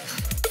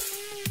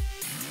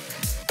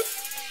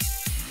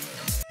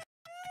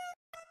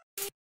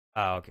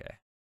 Oh, okay.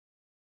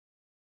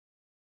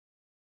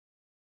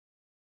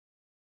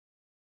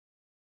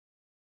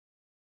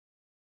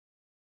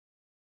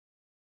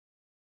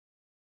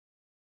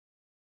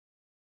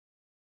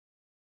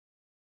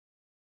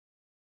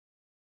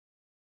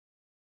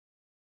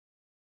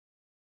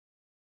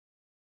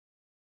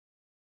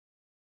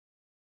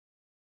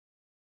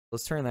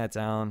 Let's turn that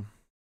down.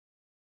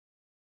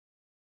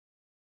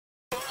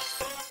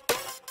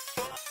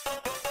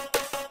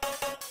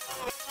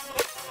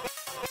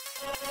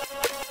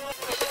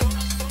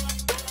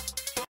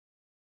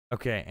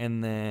 Okay,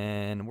 and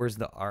then where's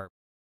the ARP?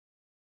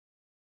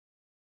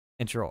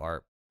 Intro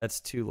ARP.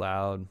 That's too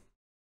loud.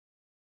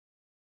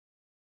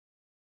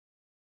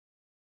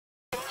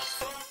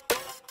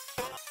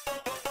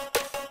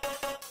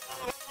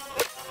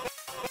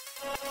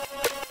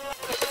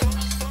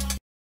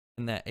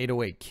 And that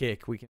 808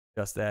 kick, we can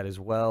adjust that as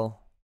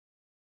well.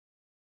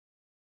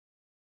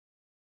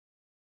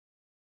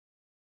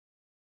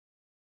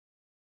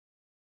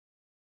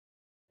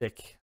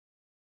 Thick.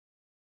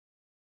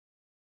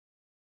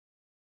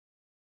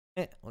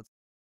 Let's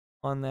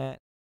on that.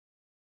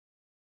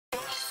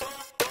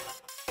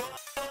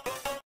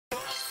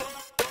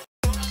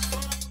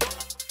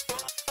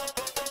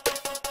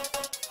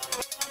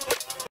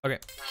 Okay.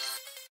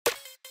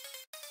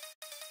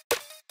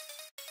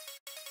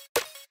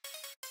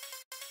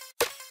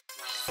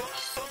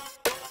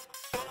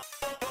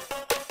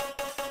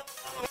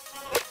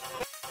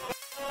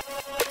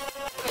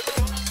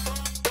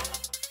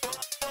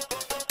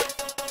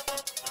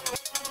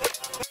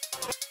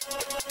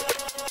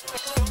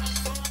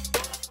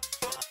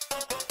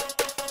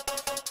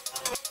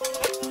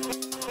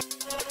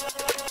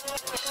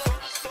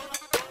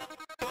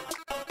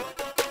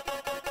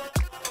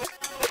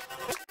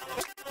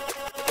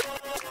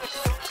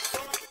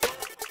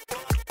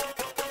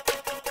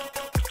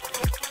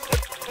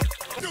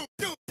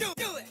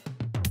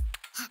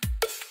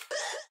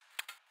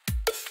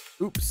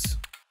 Oops.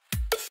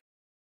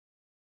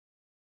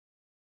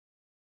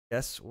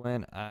 Guess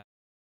when I...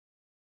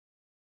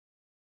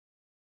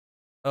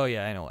 Oh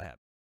yeah, I know what happened.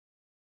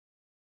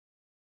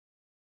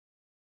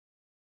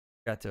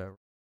 Got to...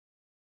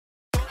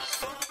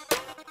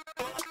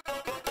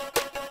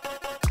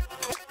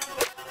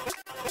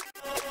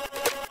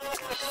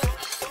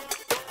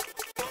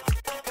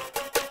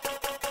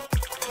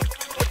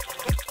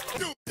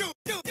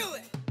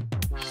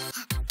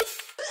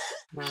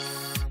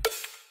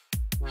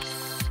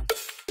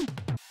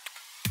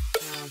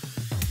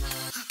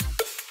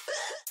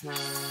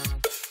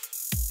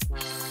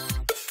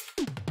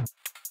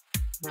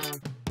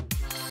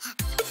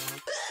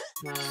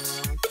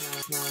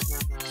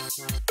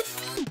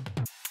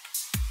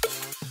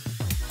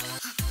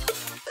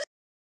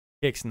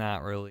 Kick's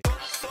not really.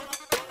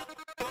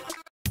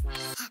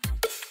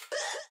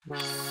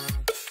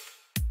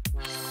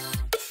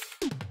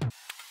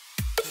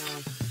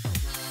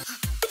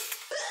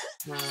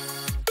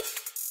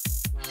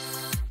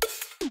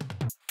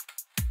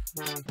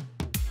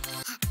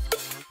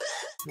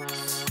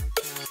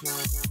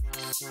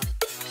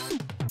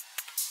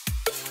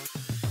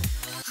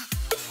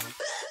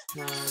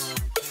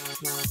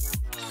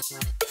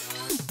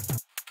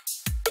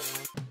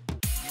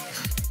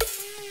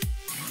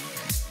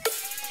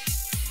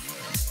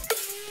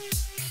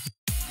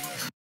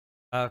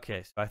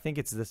 Okay, so I think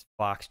it's this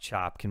box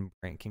chop can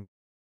bring can.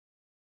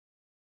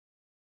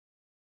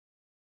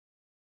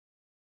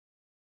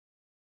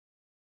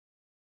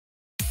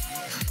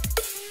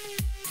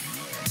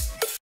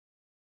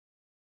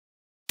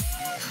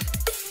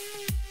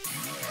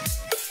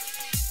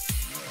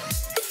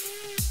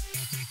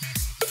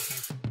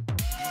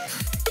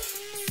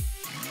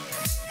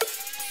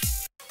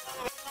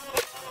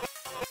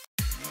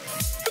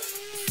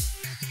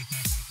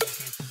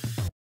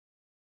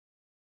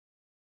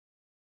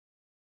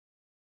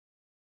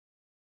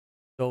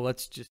 So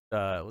let's just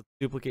let's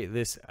duplicate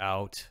this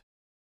out,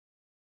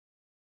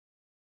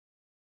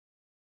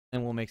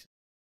 and we'll make.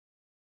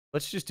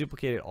 Let's just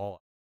duplicate it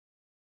all.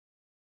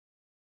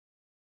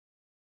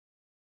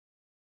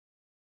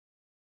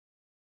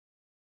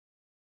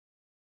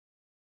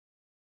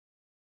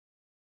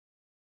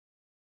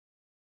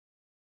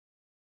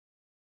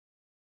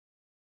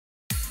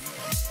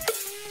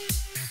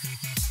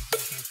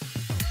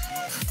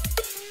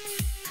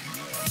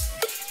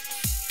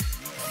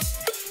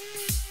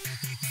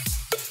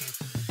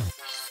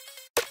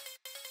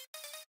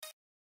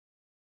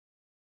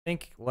 I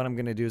think what I'm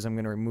gonna do is I'm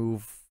gonna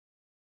remove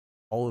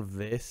all of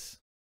this.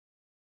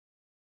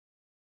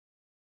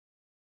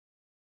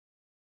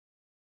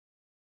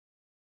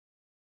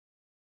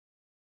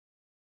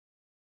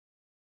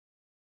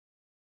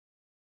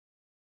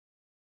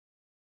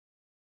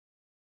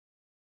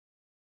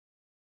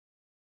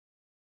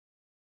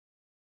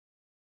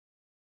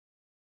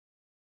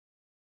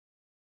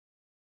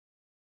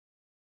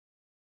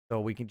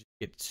 So we can just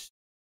get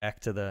back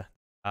to the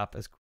top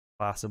as quick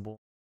as possible.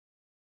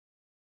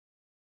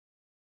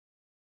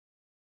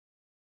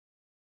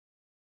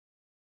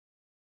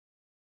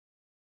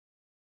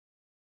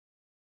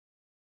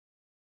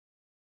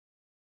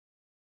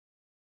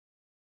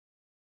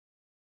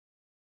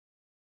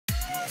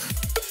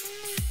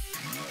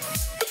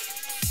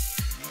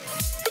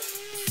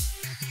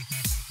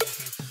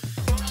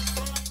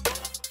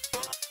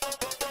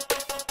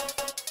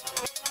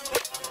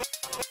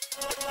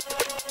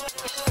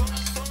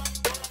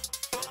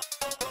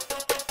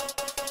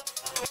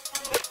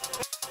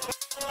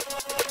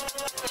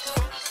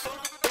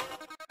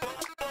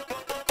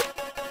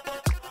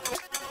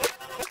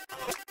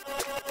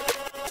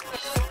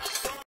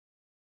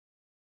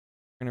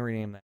 We're gonna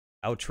rename that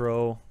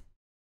outro.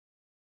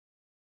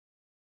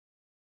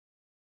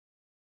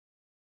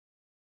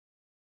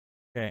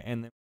 Okay,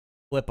 and then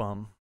flip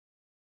them.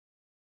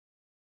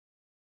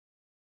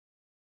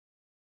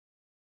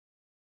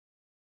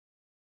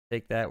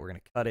 Take that, we're gonna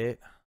cut it.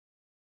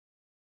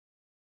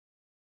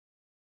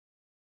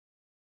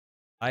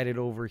 Slide it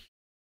over here.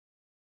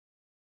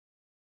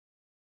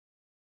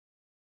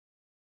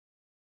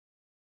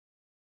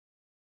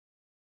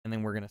 And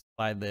then we're gonna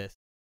slide this.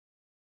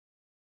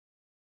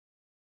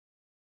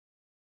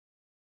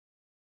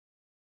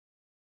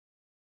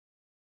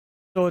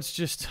 So it's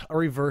just a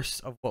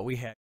reverse of what we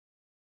had.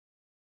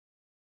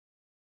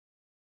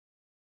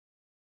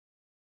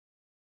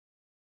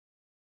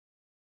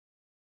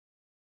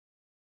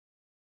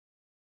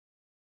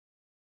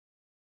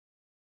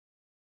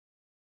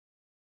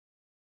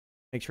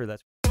 Make sure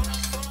that's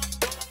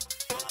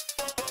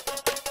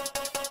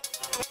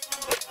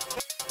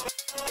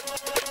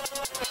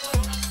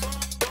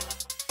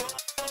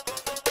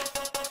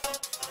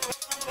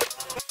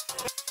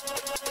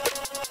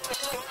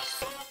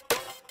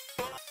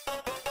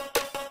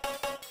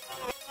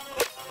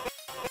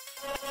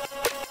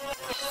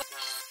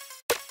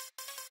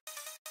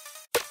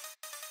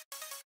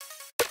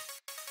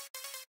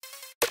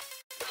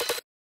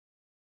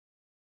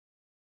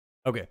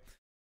okay.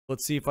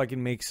 Let's see if I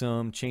can make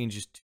some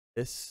changes to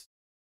this.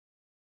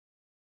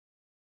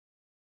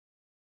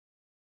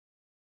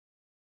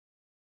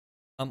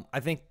 I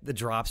think the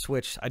drop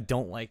switch, I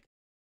don't like.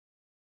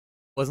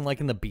 Wasn't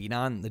liking the beat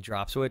on the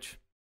drop switch.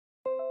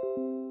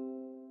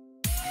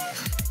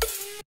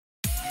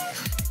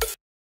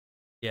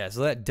 Yeah,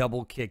 so that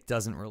double kick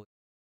doesn't really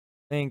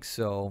think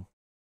so.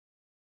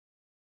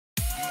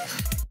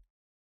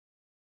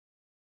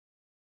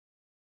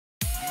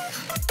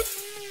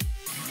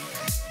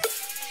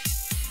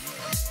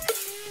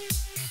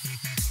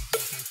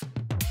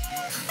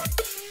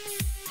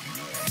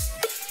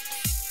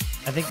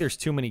 I think there's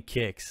too many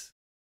kicks.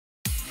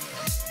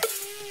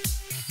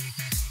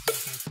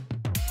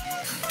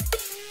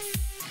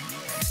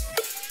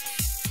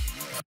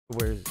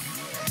 Where's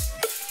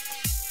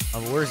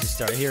it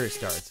start? Here it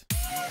starts.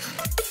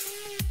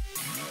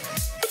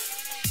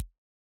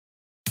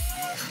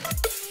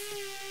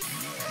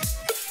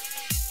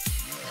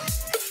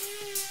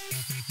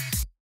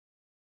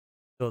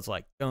 So it's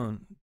like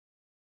done.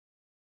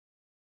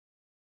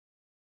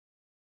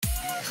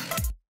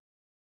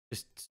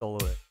 Just solo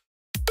it.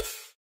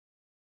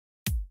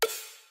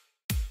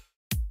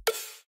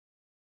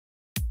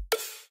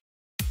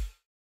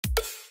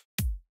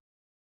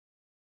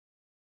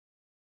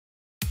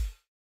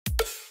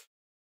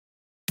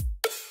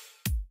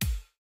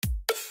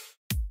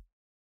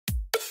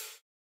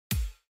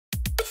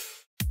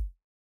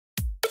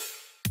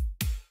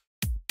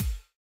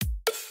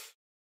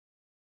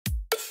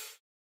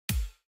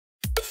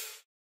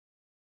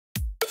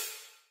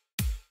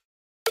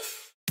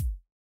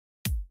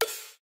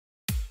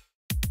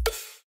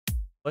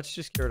 Let's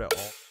just get rid of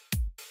all.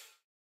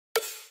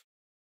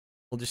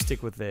 We'll just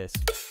stick with this.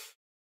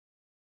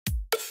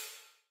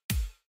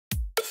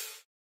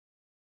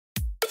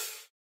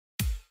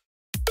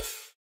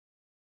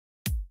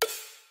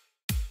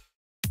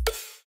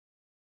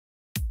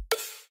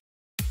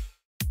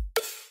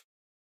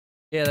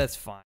 Yeah, that's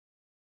fine.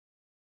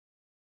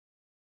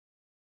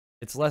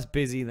 It's less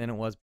busy than it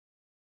was.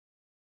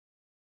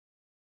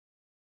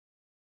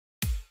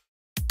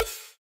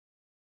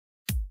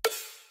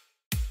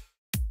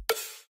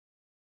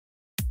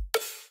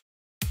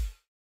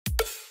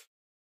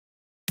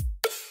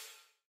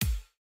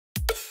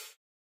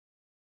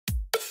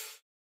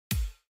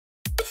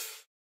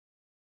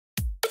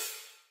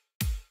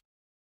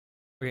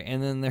 Okay,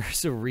 and then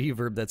there's a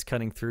reverb that's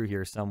cutting through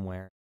here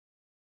somewhere.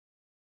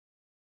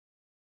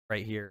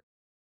 Right here.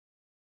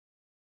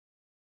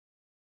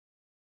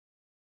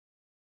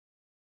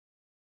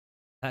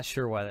 Not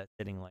sure why that's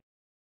hitting like.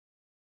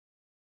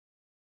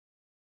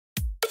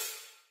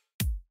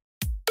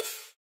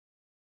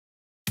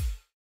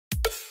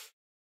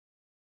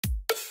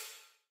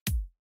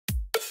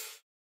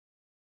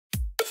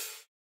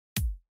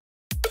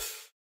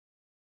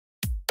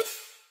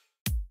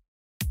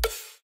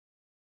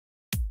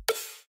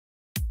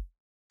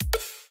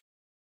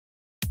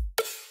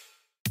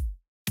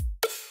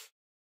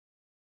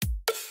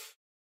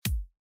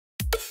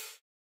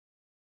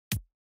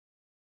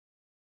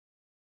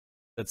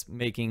 That's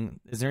making.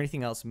 Is there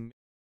anything else?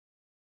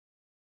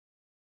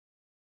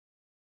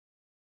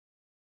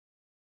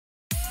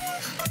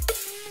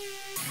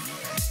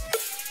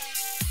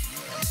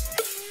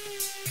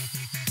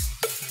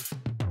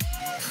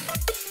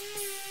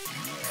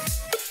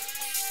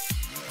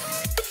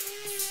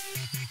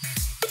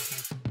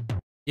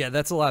 Yeah,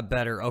 that's a lot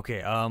better.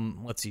 Okay,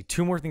 let's see.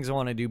 Two more things I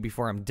want to do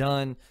before I'm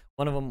done.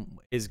 One of them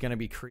is going to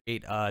be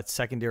create a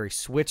secondary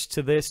switch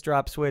to this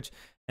drop switch,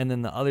 and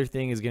then the other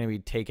thing is going to be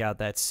take out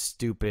that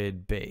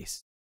stupid bass.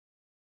 Is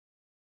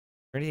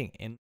there anything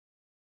in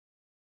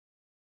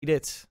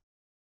it?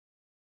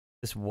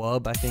 This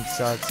wub I think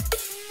sucks.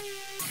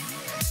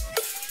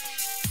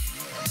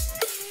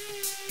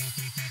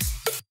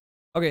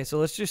 Okay, so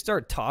let's just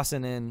start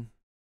tossing in.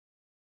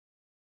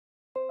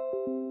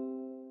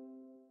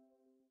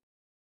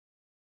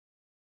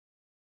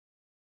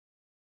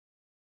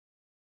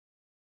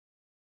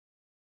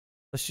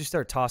 Let's just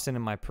start tossing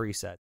in my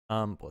preset.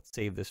 Let's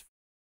save this.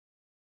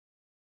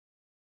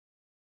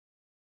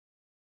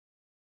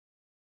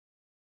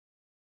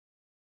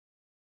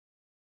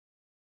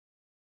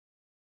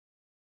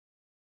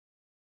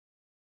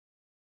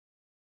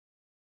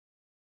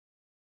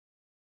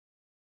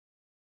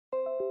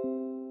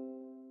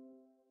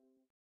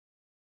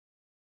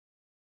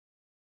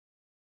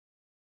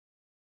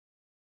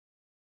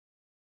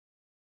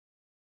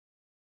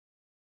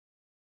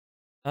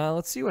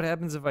 Let's see what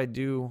happens if I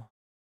do.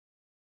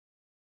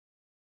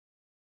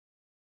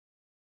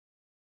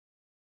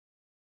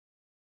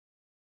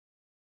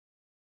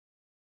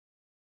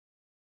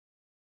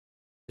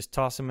 Just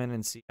toss them in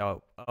and see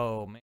how.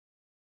 Oh man,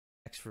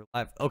 Max for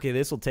Live. Okay,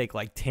 this will take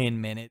like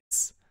 10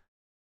 minutes.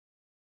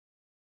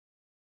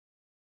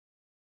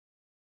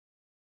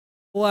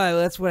 Why?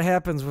 That's what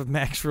happens with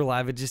Max for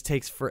Live. It just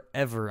takes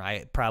forever.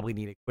 I probably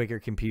need a quicker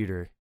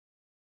computer.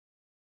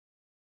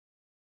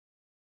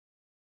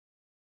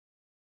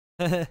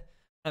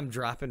 I'm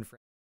dropping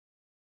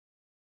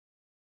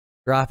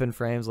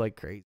frames like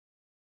crazy.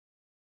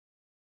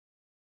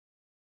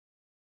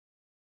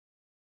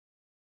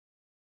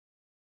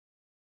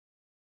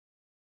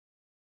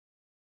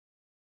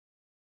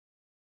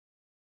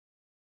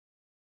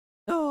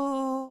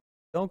 No,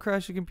 don't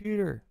crash the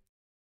computer.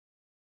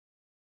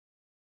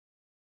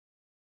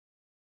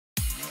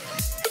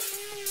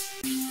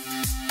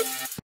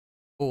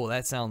 Oh,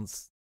 that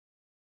sounds.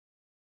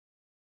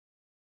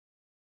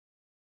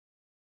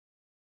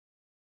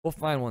 We'll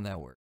find one that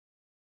works.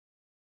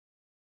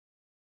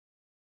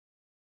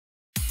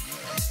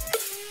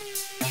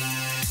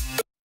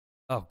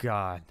 Oh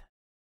God,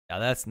 yeah,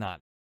 that's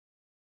not.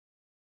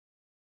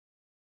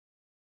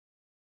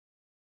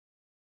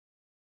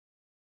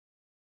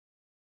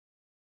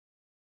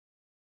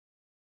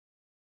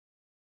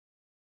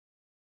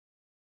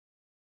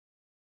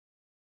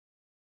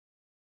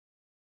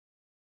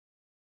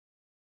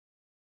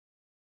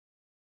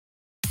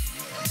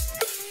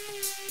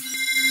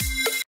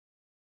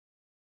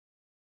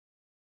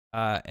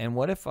 And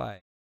what if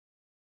I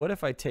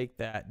take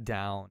that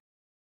down?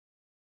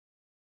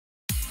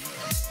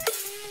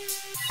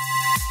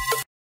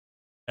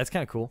 That's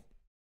kind of cool.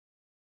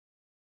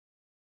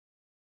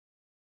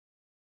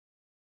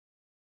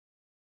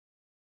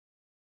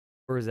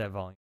 Where is that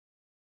volume?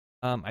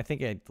 I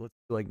think let's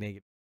do like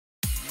negative.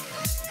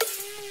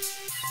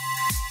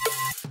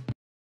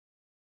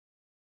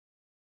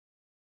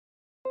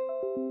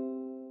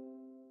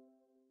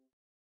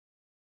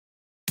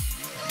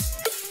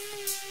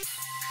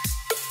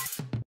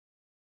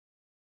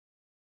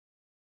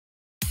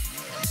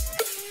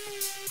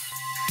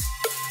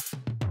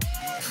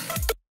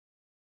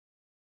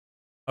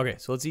 Okay,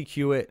 so let's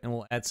EQ it and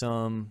we'll add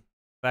some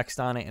effects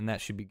on it, and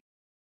that should be good.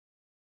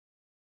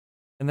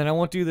 And then I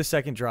won't do the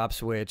second drop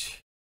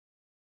switch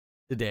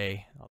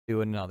today. I'll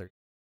do another,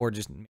 or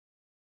just.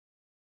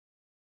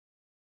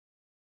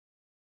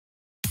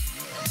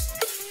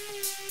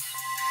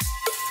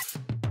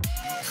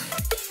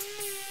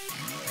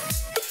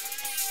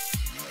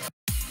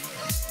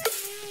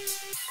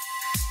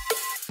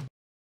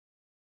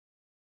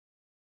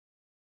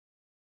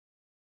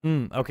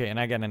 Okay, and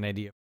I got an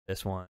idea for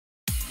this one.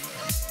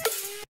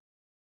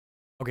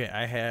 Okay,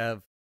 I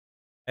have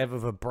a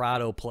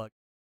vibrato plug.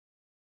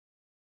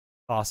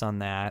 Toss on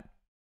that.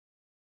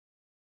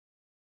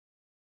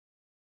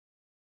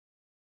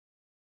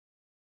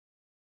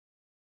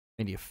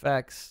 MIDI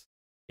effects.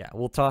 Yeah,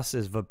 we'll toss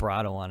this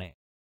vibrato on it.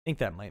 I think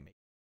that might make.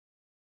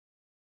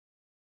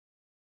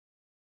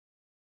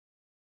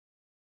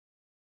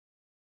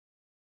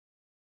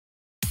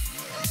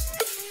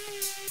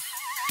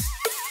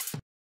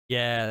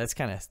 Yeah, that's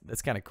kind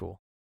of cool.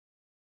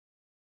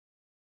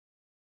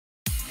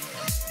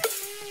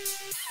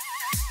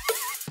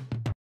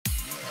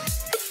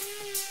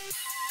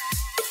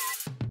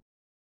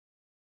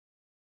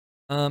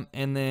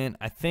 And then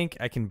I think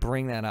I can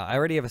bring that out. I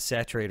already have a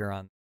saturator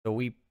on, so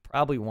we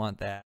probably want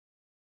that.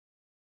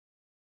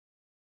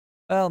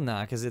 Well,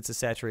 nah, because it's a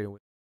saturated.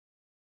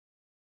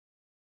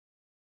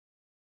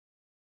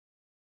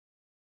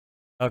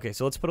 Okay,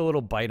 so let's put a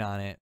little bite on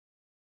it.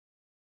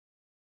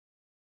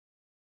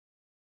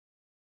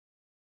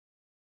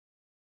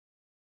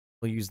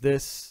 We'll use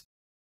this.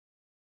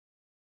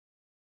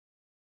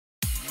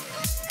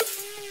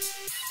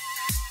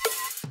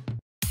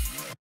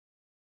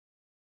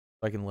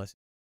 So I can listen.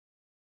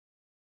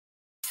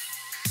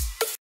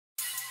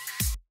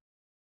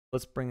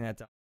 Let's bring that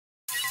down.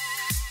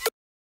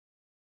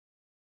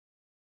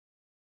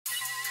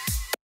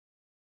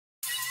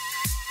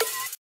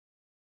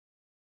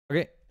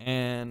 Okay,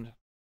 and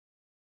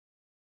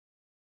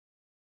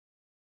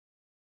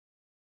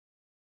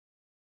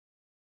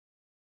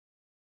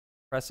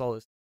press all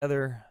this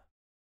together.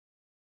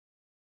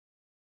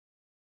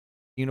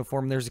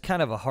 Uniform. There's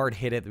kind of a hard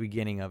hit at the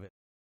beginning of it.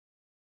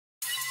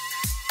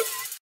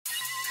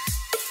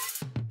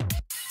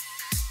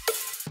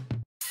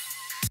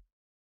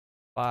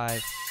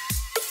 5.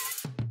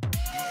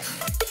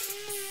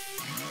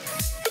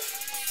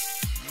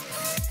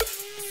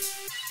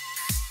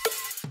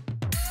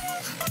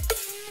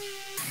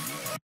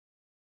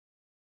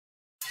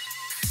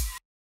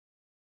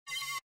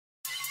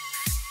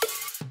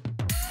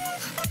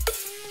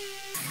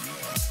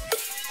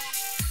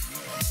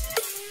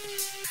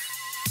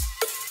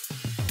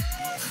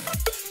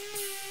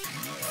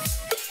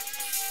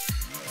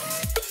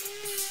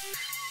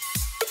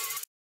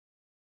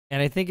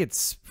 And I think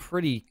it's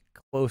pretty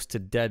close to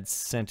dead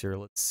center.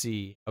 Let's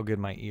see how good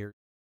my ear.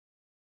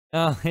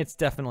 Oh, it's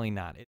definitely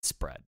not. It's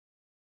spread.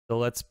 So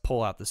let's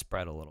pull out the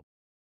spread a little.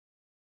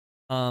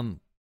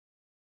 Then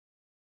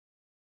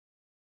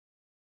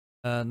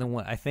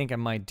what I think I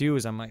might do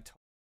is I might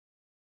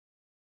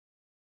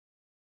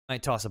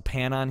toss a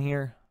pan on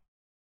here.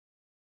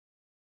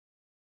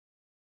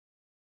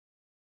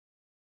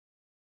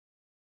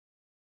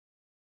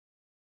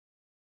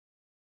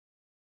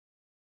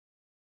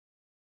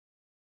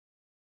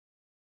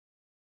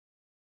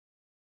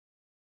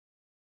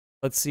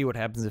 Let's see what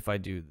happens if I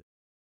do this.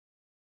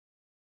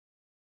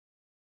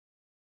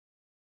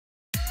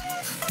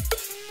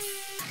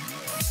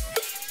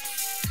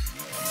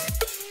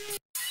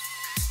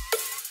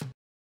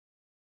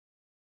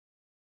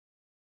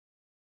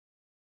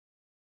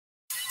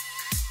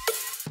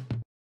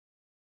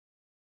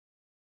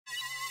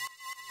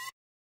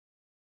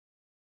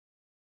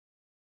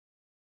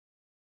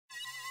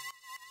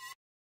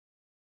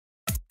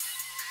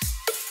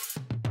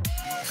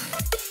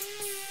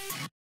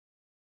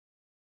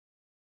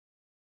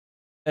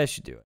 That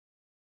should do it.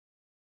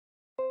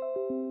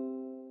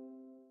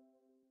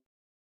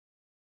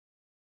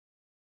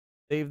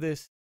 Save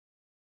this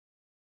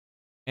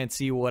and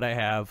see what I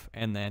have,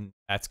 and then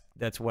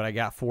that's what I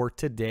got for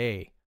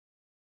today.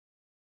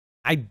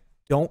 I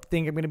don't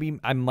think I'm gonna be.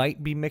 I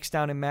might be mixed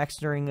down and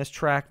mastering this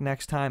track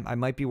next time. I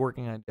might be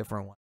working on a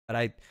different one,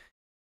 but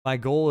my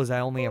goal is I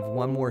only have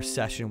one more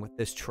session with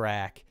this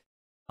track.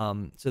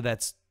 So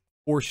that's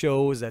 4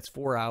 shows. That's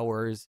 4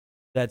 hours.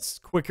 That's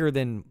quicker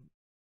than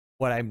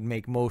what I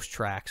make most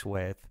tracks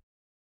with.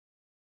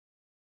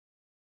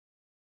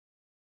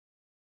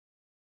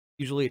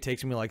 Usually it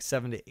takes me like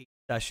 7 to 8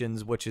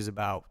 sessions, which is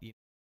about 8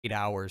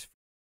 hours.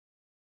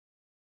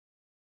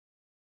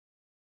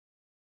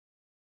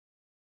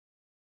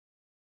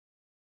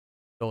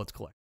 So let's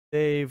collect.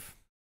 Save.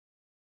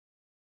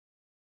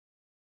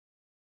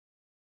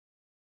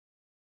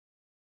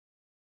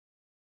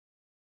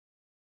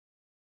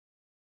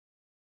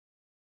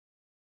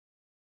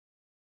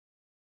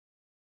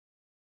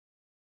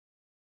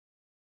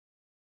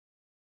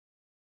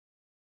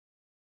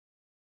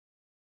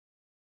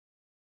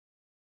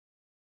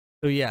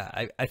 So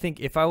yeah, I think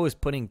if I was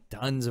putting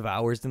tons of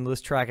hours into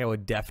this track, I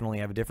would definitely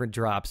have a different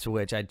drop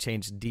switch. I'd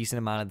change a decent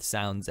amount of the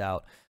sounds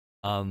out.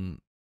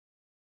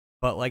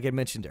 But like I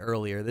mentioned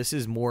earlier, this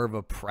is more of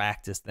a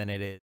practice than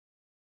it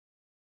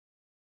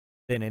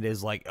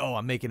is like, oh,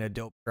 I'm making a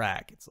dope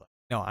track. It's like,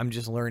 no, I'm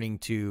just learning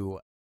to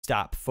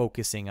stop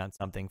focusing on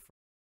something for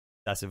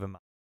excessive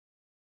amount.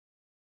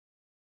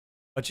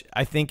 Which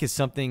I think is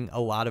something a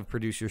lot of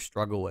producers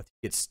struggle with.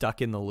 You get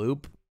stuck in the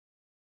loop.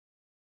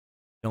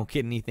 Don't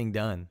get anything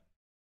done.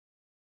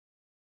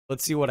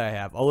 Let's see what I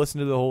have. I'll listen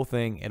to the whole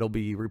thing. It'll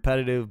be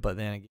repetitive, but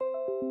then it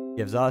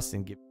gives us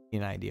and gives you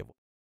an idea of what.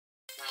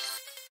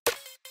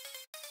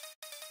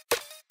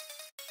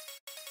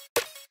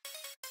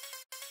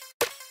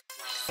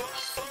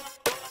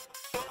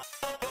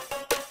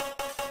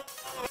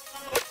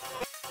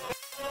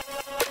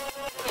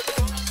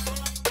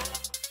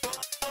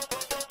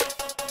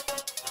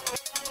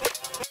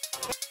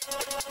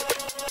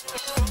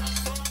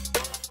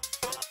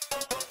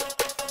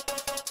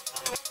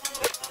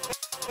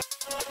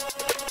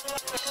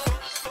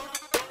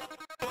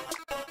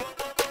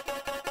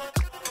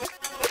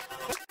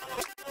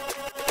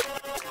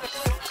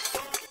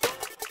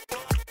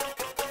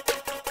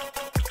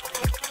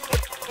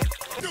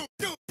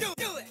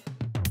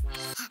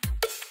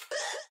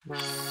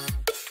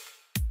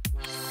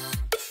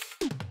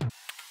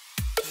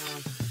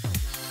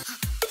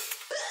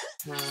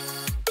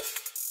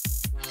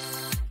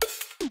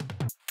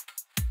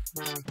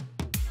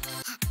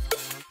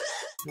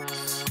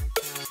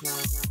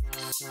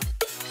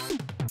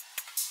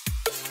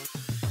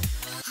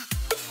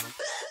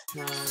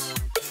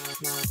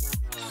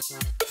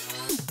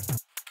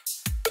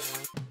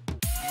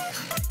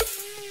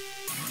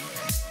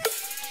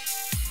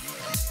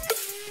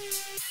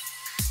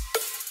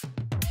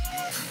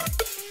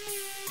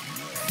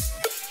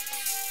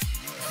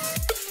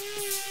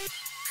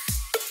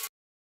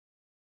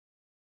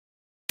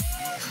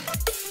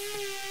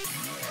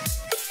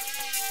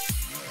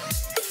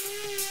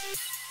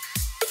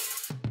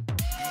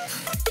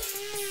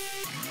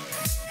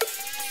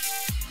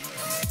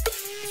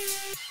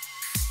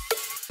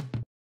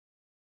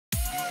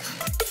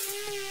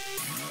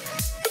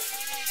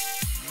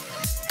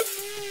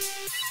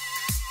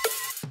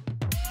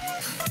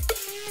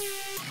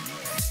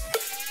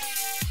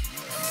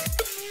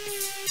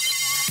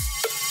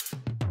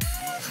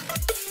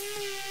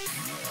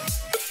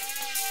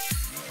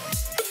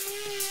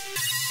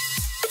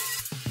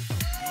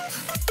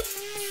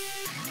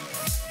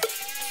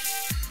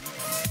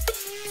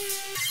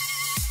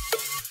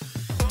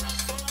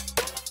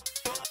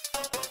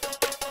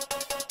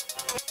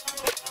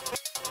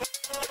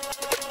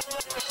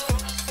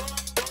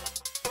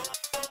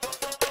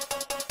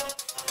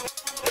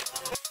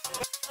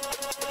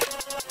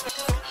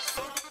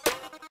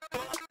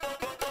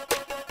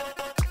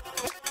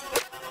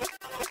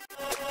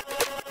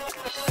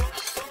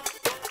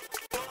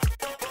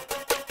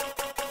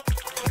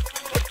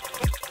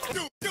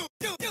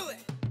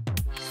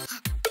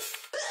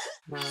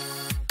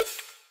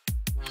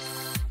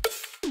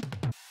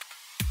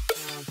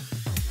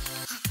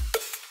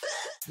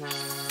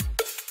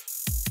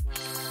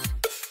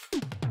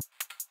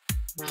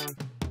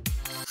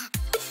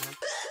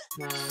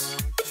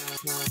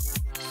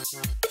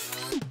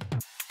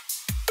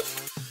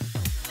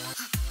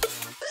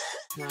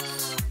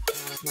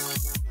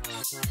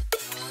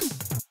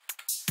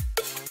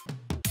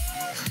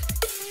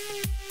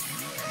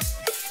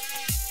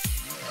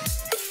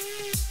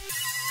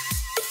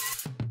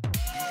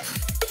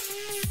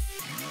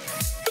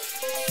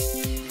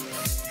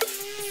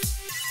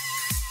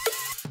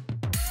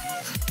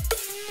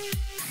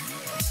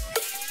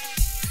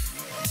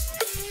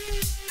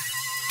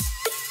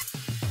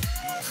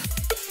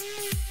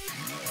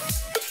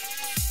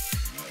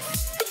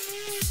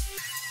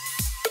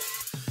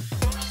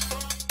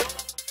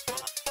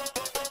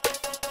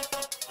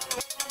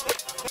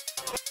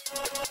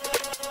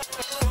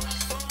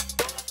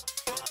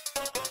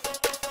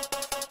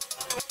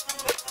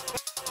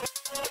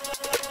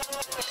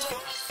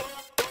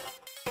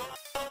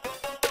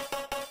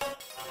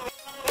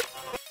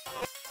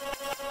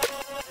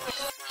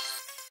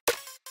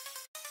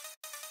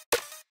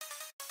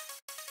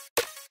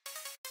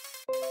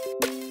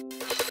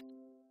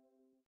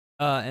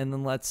 And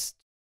then let's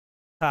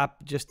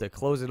top just to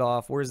close it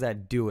off. Where's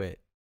that do it?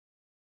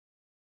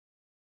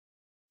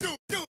 Do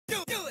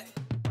it.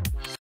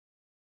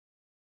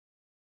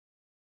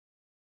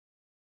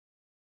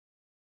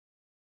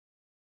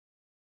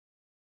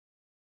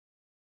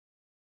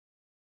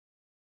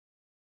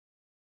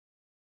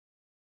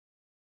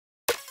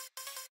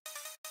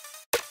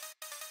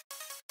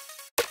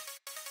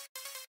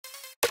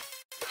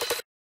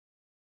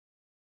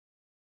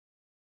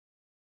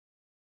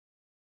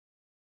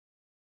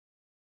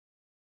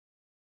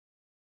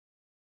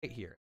 Right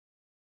here.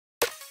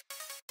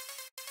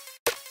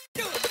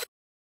 Do it.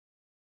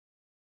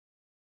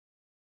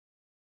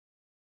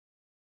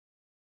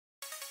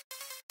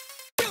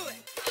 Do it.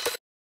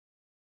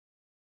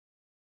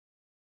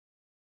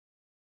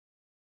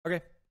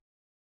 Okay.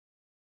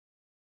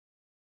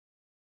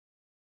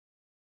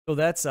 So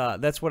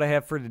that's what I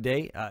have for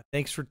today.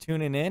 Thanks for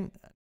tuning in.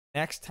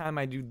 Next time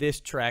I do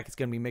this track, it's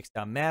gonna be mixed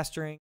down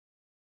mastering.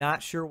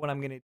 Not sure what I'm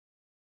gonna do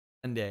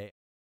Sunday.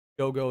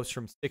 Show goes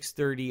from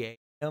 6:30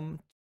 a.m.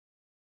 to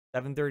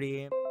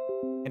 7:30 a.m.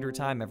 Standard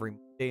Time every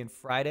Monday and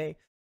Friday.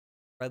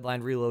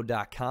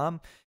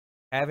 Redlinereload.com.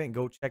 Haven't,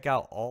 go check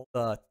out all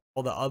the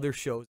other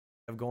shows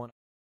that have going on.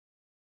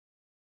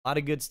 A lot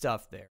of good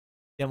stuff there.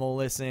 Demo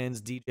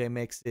listens, DJ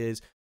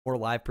mixes, more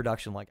live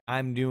production like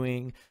I'm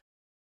doing.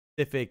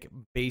 Specific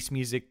bass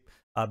music,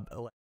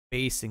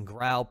 bass and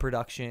growl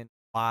production.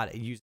 A lot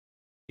using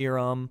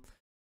Serum.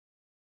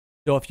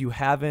 So if you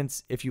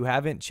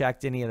haven't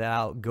checked any of that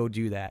out, go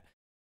do that.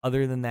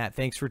 Other than that,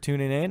 thanks for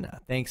tuning in.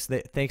 Thanks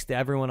to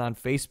everyone on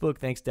Facebook.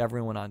 Thanks to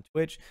everyone on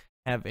Twitch.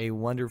 Have a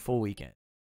wonderful weekend.